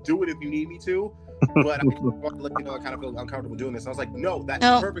still do it if you need me to, but I want to let you know I kind of feel uncomfortable doing this. And I was like, no, that's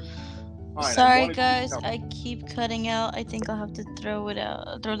perfect. Fine. Sorry, guys, I keep cutting out. I think I'll have to throw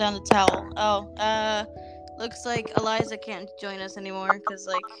down the towel. Oh, looks like Eliza can't join us anymore because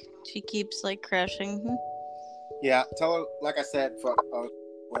like she keeps like crashing. Yeah, tell her, like I said, for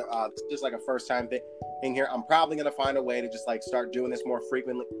just like a first time thing here. I'm probably gonna find a way to just like start doing this more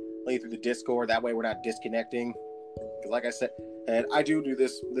frequently through the Discord. That way we're not disconnecting. Because like I said, and I do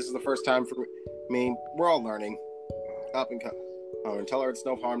this. This is the first time for me. We're all learning. Up and come. And tell her it's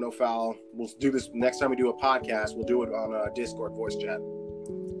no harm, no foul. We'll do this next time we do a podcast. We'll do it on a Discord voice chat.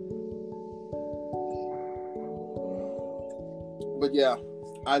 But yeah,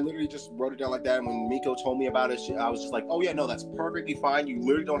 I literally just wrote it down like that. And when Miko told me about it, I was just like, oh yeah, no, that's perfectly fine. You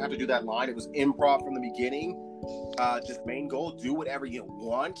literally don't have to do that line. It was improv from the beginning. Just main goal, do whatever you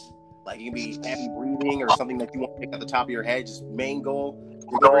want. Like it can be heavy breathing or something that you want to pick at the top of your head. Just main goal,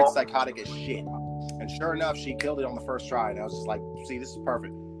 deliver it psychotic as shit. And sure enough, she killed it on the first try. And I was just like, see, this is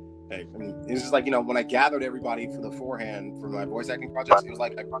perfect. Hey, I mean, it was just like, when I gathered everybody for the forehand for my voice acting projects, it was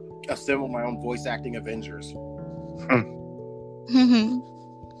like I assembled my own voice acting Avengers.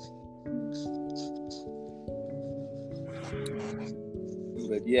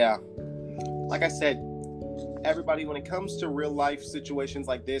 But yeah, like I said, everybody, when it comes to real life situations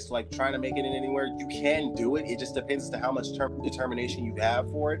like this, like trying to make it in anywhere, you can do it. It just depends as to how much determination you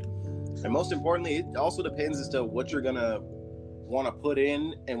have for it. And most importantly, it also depends as to what you're going to want to put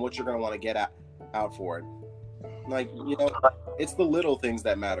in and what you're going to want to get out for it. Like, it's the little things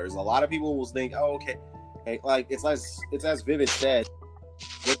that matters. A lot of people will think, oh, okay. Hey, like, it's as Vivid said,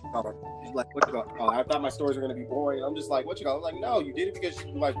 I thought my stories were going to be boring. I'm just like, I'm like, no, you did it because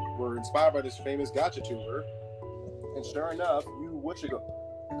you were inspired by this famous gotcha tuber. And sure enough, you wanted to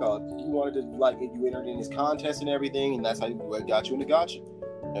you entered in his contest and everything, and that's how it got you into gotcha.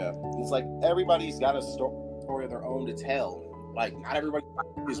 Yeah, it's like everybody's got a story of their own to tell. Like not everybody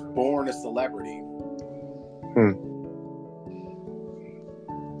is born a celebrity.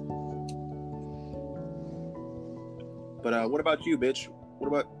 But what about you, bitch? What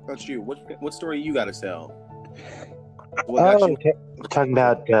about you? What story you got to tell? Talking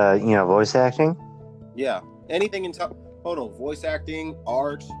about voice acting. Yeah, anything in voice acting,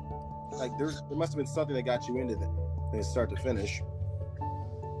 art. Like there must have been something that got you into this start to finish.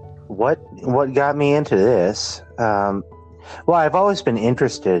 What got me into this? Well, I've always been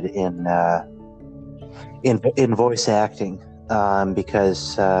interested in voice acting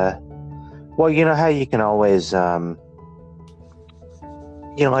because you know how you can always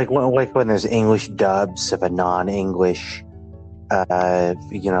like when there's English dubs of a non-English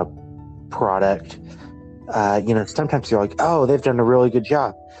product. Sometimes you're like, oh, they've done a really good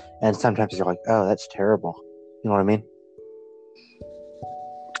job, and sometimes you're like, oh, that's terrible. You know what I mean?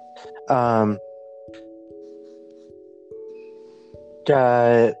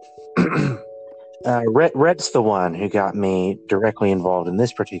 Red's the one who got me directly involved in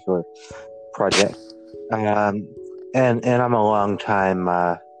this particular project. And I'm a long time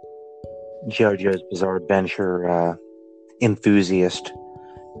JoJo's Bizarre Adventure enthusiast.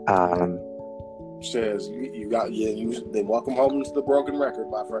 Says they welcome home to the broken record,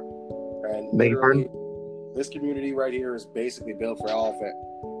 my friend. And literally, this community right here is basically built for all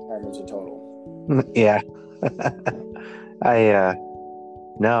families in total. Yeah. I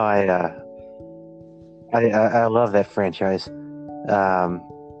love that franchise.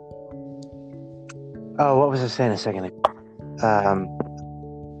 What was I saying a second ago?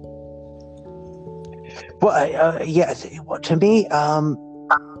 To me,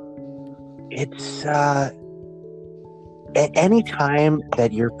 it's any time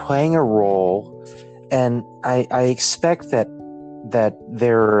that you're playing a role, and I expect that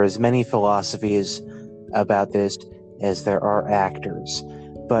there are as many philosophies about this as there are actors.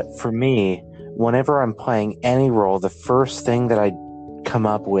 But for me, whenever I'm playing any role, the first thing that I come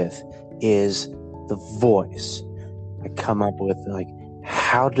up with is the voice. I come up with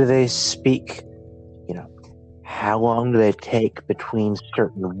how do they speak? How long do they take between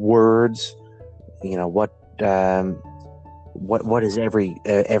certain words? What is every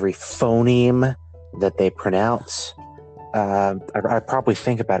phoneme that they pronounce. I probably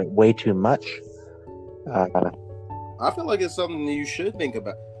think about it way too much. I feel like it's something that you should think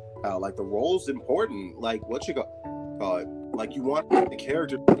about. Like the role's important. Like what you call it. Like you want the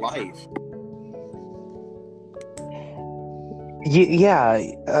character to life. Yeah.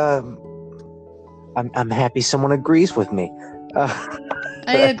 I'm happy someone agrees with me.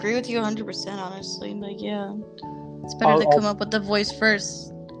 I agree with you 100%, honestly. Like, yeah. It's better to come up with the voice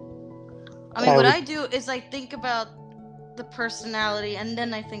first. I mean, what I do is I think about the personality and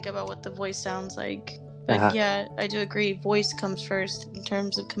then I think about what the voice sounds like. But yeah, I do agree. Voice comes first in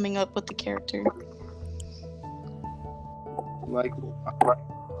terms of coming up with the character. Like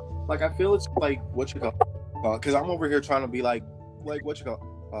I feel it's like what you call, because I'm over here trying to be like what you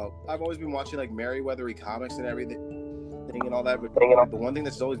call. I've always been watching like Merryweather comics and everything and all that, but the one thing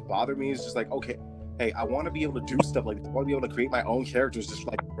that's always bothered me is just like, okay, hey, I want to be able to do stuff like this. I want to be able to create my own characters just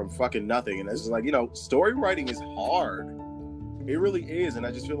like from fucking nothing, and it's just like, story writing is hard. It really is, and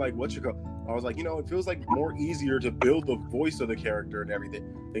I just feel like I was like, it feels like more easier to build the voice of the character and everything,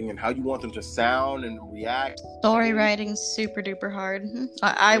 and how you want them to sound and react. Story writing's super duper hard.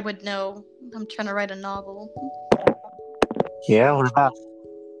 I would know. I'm trying to write a novel. Yeah, what about?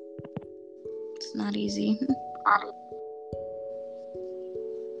 It's not easy.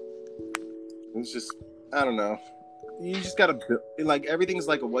 It's just, I don't know. You just gotta like everything's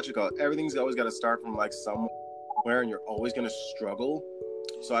like everything's always got to start from like somewhere, and you're always gonna struggle.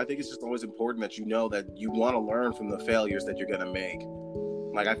 So I think it's just always important that that you want to learn from the failures that you're gonna make.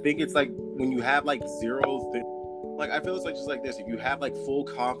 Like I think it's like when you have like zero, like I feel it's like just like this. If you have like full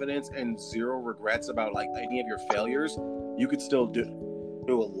confidence and zero regrets about like any of your failures, you could still do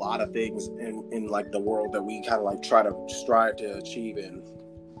a lot of things in like the world that we kind of like strive to achieve in.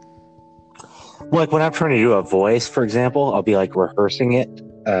 Like when I'm trying to do a voice, for example, I'll be like rehearsing it,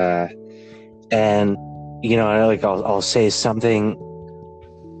 and like I'll say something,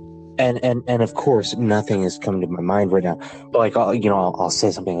 and of course nothing has come to my mind right now. But like I'll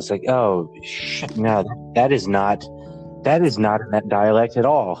say something. It's like, oh shit, no, that is not in that dialect at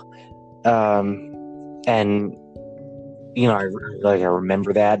all. And I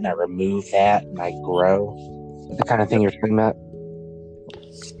remember that, and I remove that, and I grow. The kind of thing you're talking about.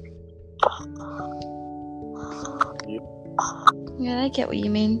 Yeah, I get what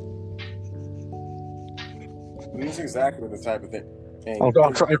you mean. It's exactly the type of thing.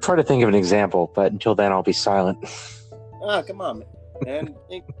 I'll try to think of an example, but until then, I'll be silent. Come on, man.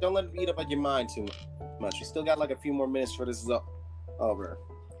 And don't let it eat up on your mind too much. You still got like a few more minutes for this is over.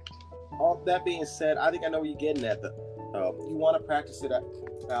 All that being said, I think I know what you're getting at. You want to practice it out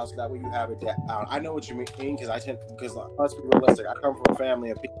so that way you have it down. I know what you mean because let's be realistic. I come from a family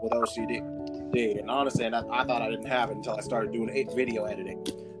of people with OCD, and honestly, I thought I didn't have it until I started doing video editing.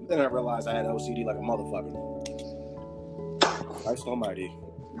 Then I realized I had OCD like a motherfucker. Christ almighty.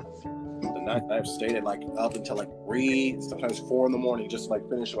 The night I've stayed at like up until like 3, sometimes 4 in the morning just to like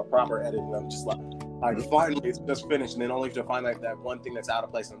finish a proper edit, and I'm just like, finally it's just finished, and then only to find like that one thing that's out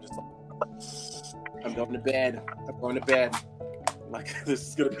of place, and I'm just like, I'm going to bed. Like this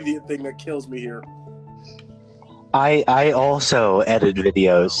is gonna be the thing that kills me here. I also edit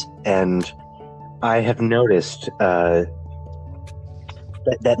videos, and I have noticed that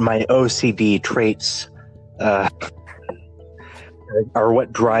my OCD traits are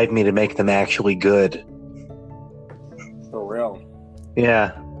what drive me to make them actually good. For real.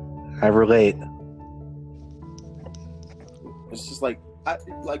 Yeah, I relate. It's just like I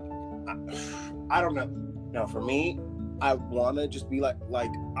don't know. No, for me, I want to just be like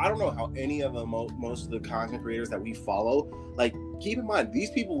I don't know how any of the most of the content creators that we follow, like, keep in mind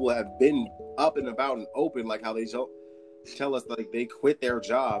these people will have been up and about and open, like how they tell us like they quit their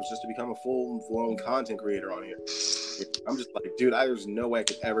jobs just to become a full-blown content creator on here. I'm just like, dude, there's no way I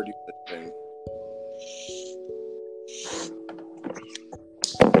could ever do this thing.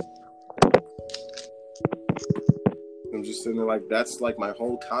 I'm just sitting there like, that's like my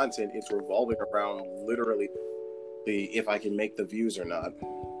whole content is revolving around literally if I can make the views or not.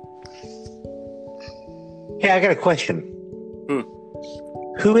 Hey, I got a question.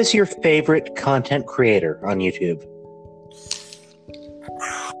 Who is your favorite content creator on YouTube?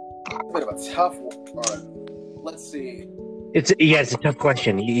 A bit of a tough one. Let's see. It's a tough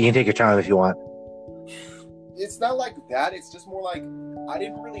question. You can take your time if you want. It's not like that. It's just more like I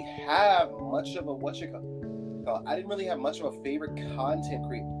didn't really have much of a I didn't really have much of a favorite content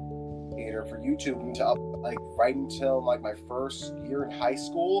creator for YouTube until like my first year in high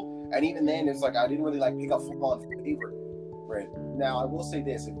school, and even then it's like I didn't really like pick up full-on favorite. Right now, I will say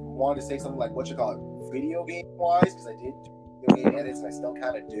this: if you want to say something like video game wise, because I did video game edits, and I still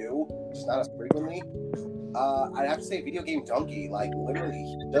kind of do, just not as frequently. I'd have to say Video Game Donkey. Like, literally,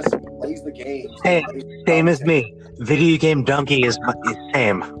 he just plays the games. Hey, same as me. Video Game Donkey is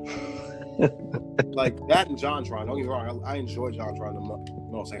same. Like, that and JonTron. Don't get me wrong, I enjoy JonTron the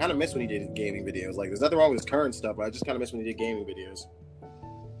most. I kind of miss when he did gaming videos. Like, there's nothing wrong with his current stuff, but I just kind of miss when he did gaming videos.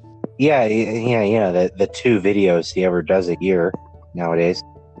 Yeah, the 2 videos he ever does a year nowadays.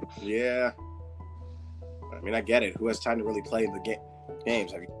 Yeah. I mean, I get it. Who has time to really play the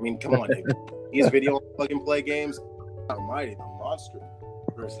games? I mean, come on, dude. These video plug and play games, almighty, the monster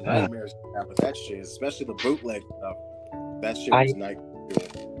person nightmares have with that shit, especially the bootleg stuff. That shit was a nightmare.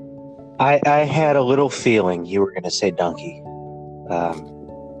 I had a little feeling you were going to say Donkey.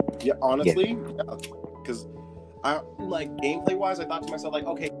 Yeah, honestly, because I like gameplay wise, I thought to myself, like,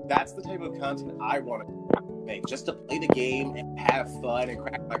 okay, that's the type of content I want to make, just to play the game and have fun and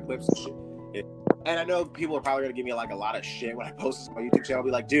crack my clips and shit. And I know people are probably gonna give me like a lot of shit when I post this on my YouTube channel. I'll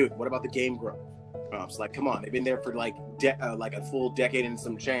be like, dude, what about the game growth? It's like, come on, they've been there for like a full decade and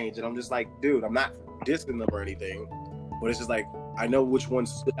some change, and I'm just like, dude, I'm not dissing them or anything, but it's just like I know which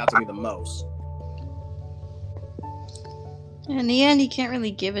ones stood out to me the most. In the end, you can't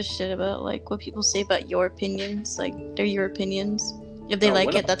really give a shit about like what people say about your opinions. Like, they're your opinions. If they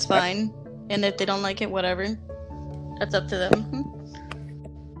like it, that's fine, and if they don't like it, whatever. That's up to them.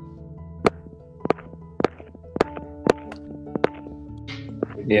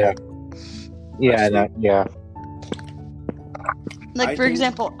 Yeah. Yeah. Like, for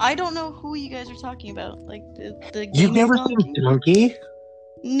example, I don't know who you guys are talking about. Like the You've never seen Donkey?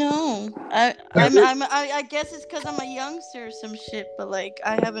 No, I guess it's because I'm a youngster or some shit. But like,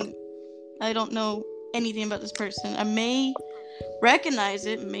 I don't know anything about this person. I may recognize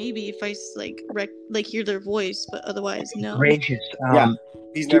it, maybe if I like hear their voice, but otherwise, no. Gracious. Yeah,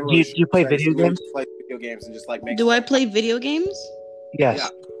 he's never. Do you play video games? Play video games and just like make. Do I play video games? Yes. Yeah.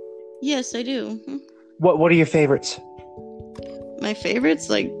 Yes, I do. What are your favorites? My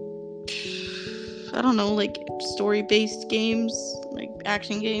favorites, like, I don't know, like story-based games, like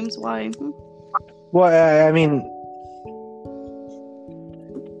action games. Why? Well, I mean,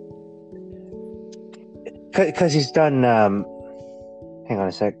 because he's done. Hang on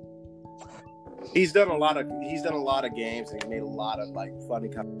a sec. He's done a lot of games, and he made a lot of like funny.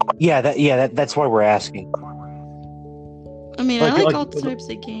 That's why we're asking. I mean, I like all types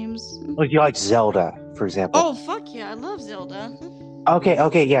of games. Like, you like Zelda, for example. Oh, fuck yeah, I love Zelda.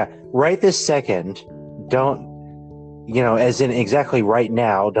 Okay, yeah. Right this second, don't, as in exactly right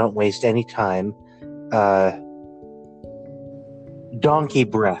now, don't waste any time. Donkey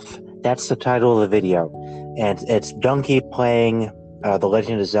Breath. That's the title of the video. And it's Donkey playing The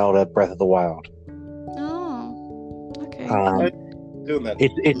Legend of Zelda Breath of the Wild. Oh, okay. Doing that.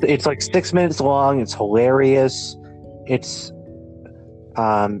 It's like 6 minutes long. It's hilarious. It's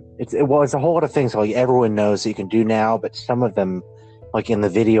a whole lot of things like everyone knows that you can do now, but some of them, like in the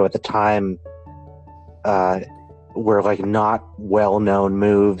video at the time, were like not well-known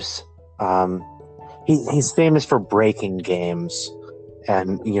moves. He's famous for breaking games,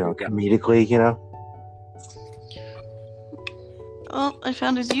 and comedically, Oh, I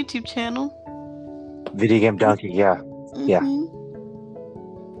found his YouTube channel. Video Game Donkey, yeah. Mm-hmm. Yeah.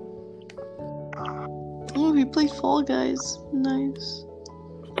 Oh, he played Fall Guys. Nice.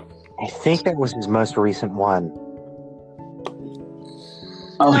 I think that was his most recent one.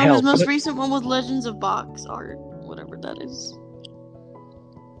 No, his most recent one was Legends of Box Art, whatever that is.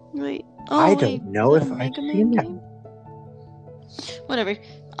 Wait. Oh, I don't know if I've seen that. Whatever.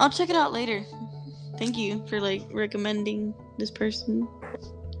 I'll check it out later. Thank you for recommending this person.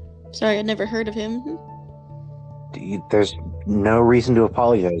 Sorry, I'd never heard of him. There's no reason to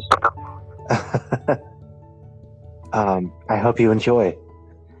apologize. I hope you enjoy.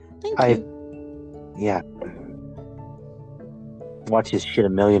 Thank you. Yeah. Watch his shit a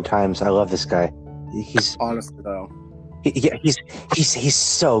million times. I love this guy. He's honestly though. He's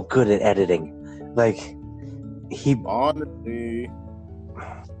so good at editing. Like honestly.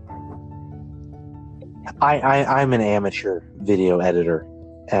 I'm an amateur video editor,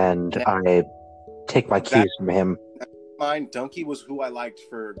 and I take my cues from him. Mine, Donkey was who I liked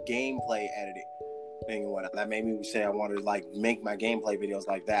for gameplay editing and whatnot. That made me say I wanted to make my gameplay videos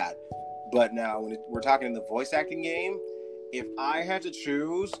like that. But now when we're talking in the voice acting game, if I had to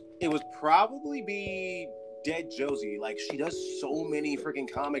choose, it would probably be Dead Josie. Like, she does so many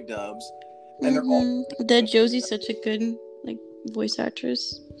freaking comic dubs, and they're all Dead Josie's such a good voice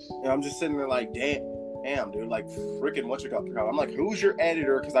actress. And I'm just sitting there like, damn, dude, like freaking what's it called? I'm like, who's your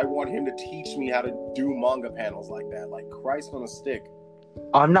editor? Because I want him to teach me how to do manga panels like that. Like, Christ on a stick.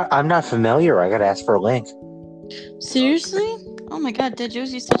 I'm not familiar. I gotta ask for a link. Seriously? Oh my god, Dead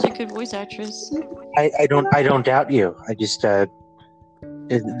Josie's such a good voice actress. I don't doubt you. I just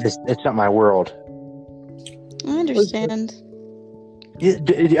it's not my world. I understand.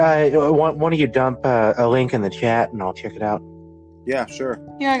 One of you dump a link in the chat and I'll check it out. Yeah, sure.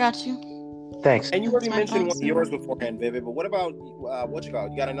 Yeah, I got you. Thanks. And you already My mentioned fault, one of yours beforehand, Vivid. But what about what you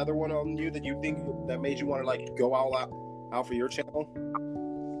got? You got another one on you that you think that made you want to like go all out for your channel?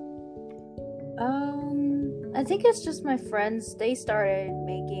 I think it's just my friends. They started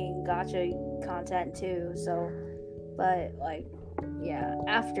making gacha content too. So, but like, yeah,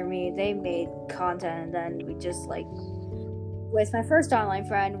 after me, they made content, and then we just like, with my first online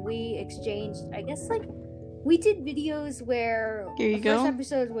friend, we exchanged. I guess like, we did videos where Here you the go. first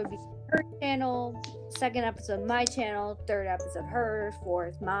episode would be her channel, second episode my channel, third episode hers,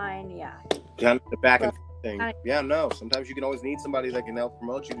 fourth mine. Yeah. Kind of the back and But thing. I- Yeah, no. Sometimes you can always need somebody that can help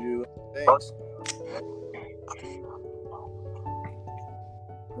promote you to do things.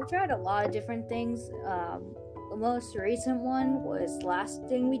 We tried a lot of different things. The most recent one was last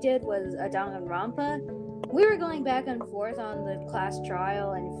thing we did was a Danganronpa. We were going back and forth on the class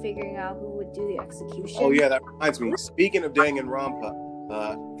trial and figuring out who would do the execution. Oh yeah, that reminds me. Speaking of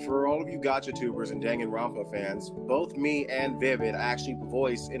Danganronpa, for all of you Gacha tubers and Danganronpa fans, both me and Vivid actually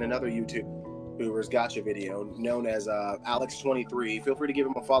voice in another YouTuber's Gacha video known as Alex23. Feel free to give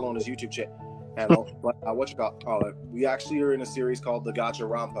him a follow on his YouTube channel. But we actually are in a series called the Gacha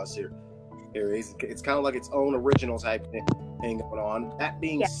Rampa series. It's kind of like its own original type thing going on. That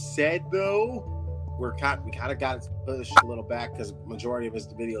being said, though, we kind of got pushed a little back because majority of his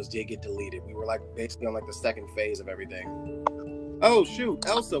videos did get deleted. We were like basically on like the second phase of everything. Oh shoot,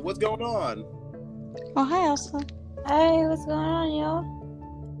 Elsa, what's going on? Oh, hi, Elsa. Hey, what's going on, y'all?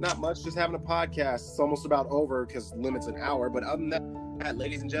 Not much, just having a podcast. It's almost about over because limit's an hour. But other than that,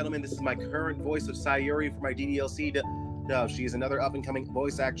 ladies and gentlemen, this is my current voice of Sayuri for my DDLC dub. She is another up-and-coming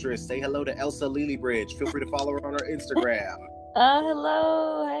voice actress. Say hello to Elsa Lilybridge. Feel free to follow her on her Instagram.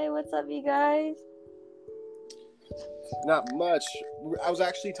 Hello. Hey, what's up, you guys? Not much. I was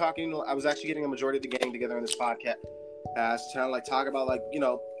actually getting a majority of the gang together on this podcast to kind of like talk about like, you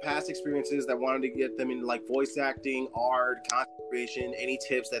know, past experiences that wanted to get them into like voice acting, art, content creation, any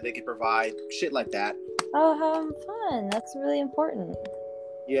tips that they could provide, shit like that. Oh, having fun. That's really important.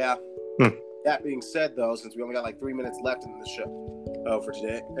 Yeah. That being said, though, since we only got like 3 minutes left in the show for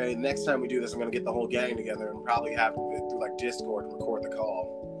today, next time we do this, I'm going to get the whole gang together and probably have it through like Discord and record the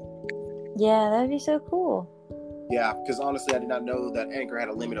call. Yeah, that'd be so cool. Yeah, because honestly, I did not know that Anchor had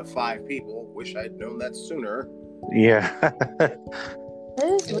a limit of 5 people. Wish I'd known that sooner. Yeah. That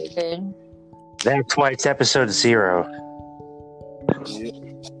is weird. That's why it's episode 0. Yeah.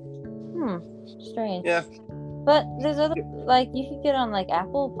 Strange. Yeah. But there's other, like, you could get on, like,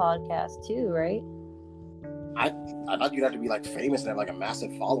 Apple Podcasts, too, right? I thought you'd have to be like famous and have like a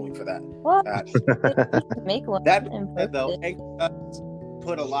massive following for that. What? You could make one That and said, though, post it. Anchor does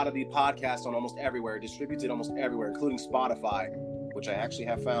put a lot of the podcasts on almost everywhere, distributes it almost everywhere, including Spotify, which I actually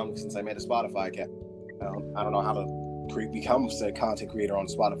have found since I made a Spotify account. I don't know how to become a content creator on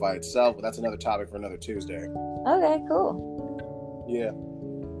Spotify itself, but that's another topic for another Tuesday. Okay, cool. Yeah.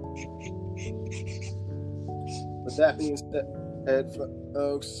 With that being said,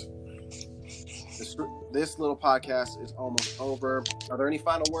 folks, this little podcast is almost over. Are there any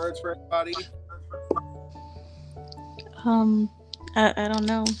final words for everybody? I don't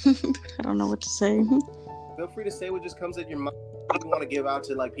know. I don't know what to say. Feel free to say what just comes in your mind. What you want to give out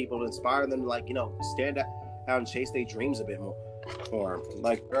to like people to inspire them to like, you know, stand out and chase their dreams a bit more.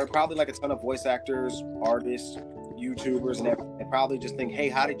 Like there are probably like a ton of voice actors, artists, YouTubers, and everything. They probably just think, hey,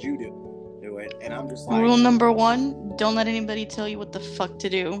 how did you do it? And I'm just like, Rule number 1, don't let anybody tell you what the fuck to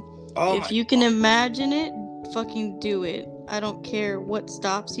do. If you can imagine it, fucking do it. I don't care what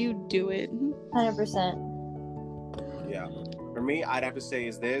stops you, do it. 100%. Yeah. For me, I'd have to say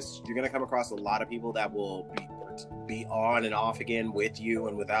is this: you're gonna come across a lot of people that will be on and off again with you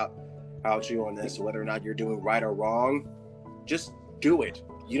and without you on this. So whether or not you're doing right or wrong, just do it.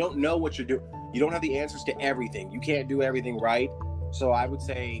 You don't know what you're doing. You don't have the answers to everything. You can't do everything right. So I would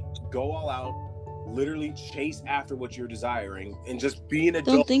say go all out. Literally chase after what you're desiring and just be an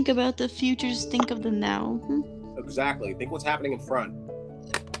adult. Don't think about the future, just think of the now. Exactly. Think what's happening in front.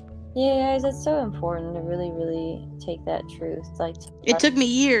 Yeah, guys, it's so important to really, really take that truth. Like, It took me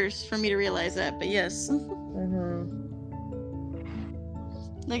years for me to realize that, but yes.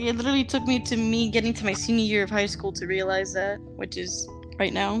 Like, it literally took me to getting to my senior year of high school to realize that, which is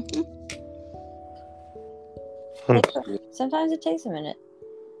right now. Sometimes it takes a minute.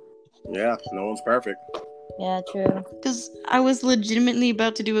 Yeah, no one's perfect. Yeah, true. Because I was legitimately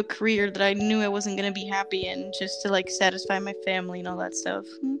about to do a career that I knew I wasn't gonna be happy in, just to like satisfy my family and all that stuff.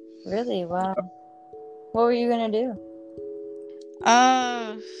 Really? Wow. What were you gonna do?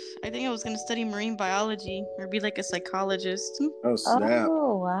 I think I was gonna study marine biology or be like a psychologist. Oh, snap.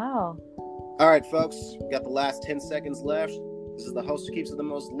 Oh, wow. All right, folks. We got the last 10 seconds left. This is the host who keeps it the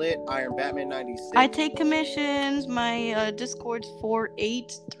most lit, Iron Batman 96. I take commissions. My Discord's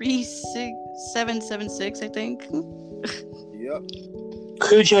 4836776, I think. Yep.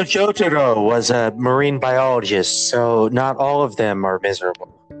 Kujo Jotaro was a marine biologist, so not all of them are miserable.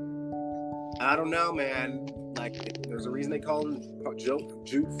 I don't know, man. Like, there's a reason they call him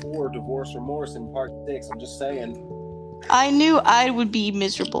Jude 4, Divorce Remorse in Part 6. I'm just saying. I knew I would be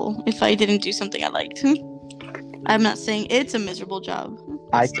miserable if I didn't do something I liked. I'm not saying it's a miserable job.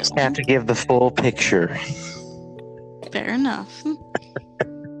 I just have to give the full picture. Fair enough.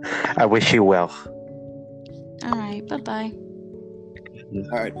 I wish you well. Alright, bye-bye. All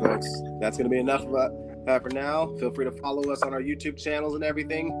right, folks. That's going to be enough for now. Feel free to follow us on our YouTube channels and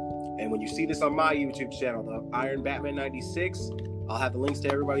everything. And when you see this on my YouTube channel, the Iron Batman 96, I'll have the links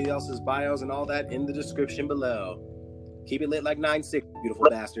to everybody else's bios and all that in the description below. Keep it lit like 9-6, beautiful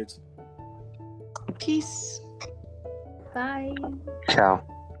bastards. Peace. Bye. Ciao.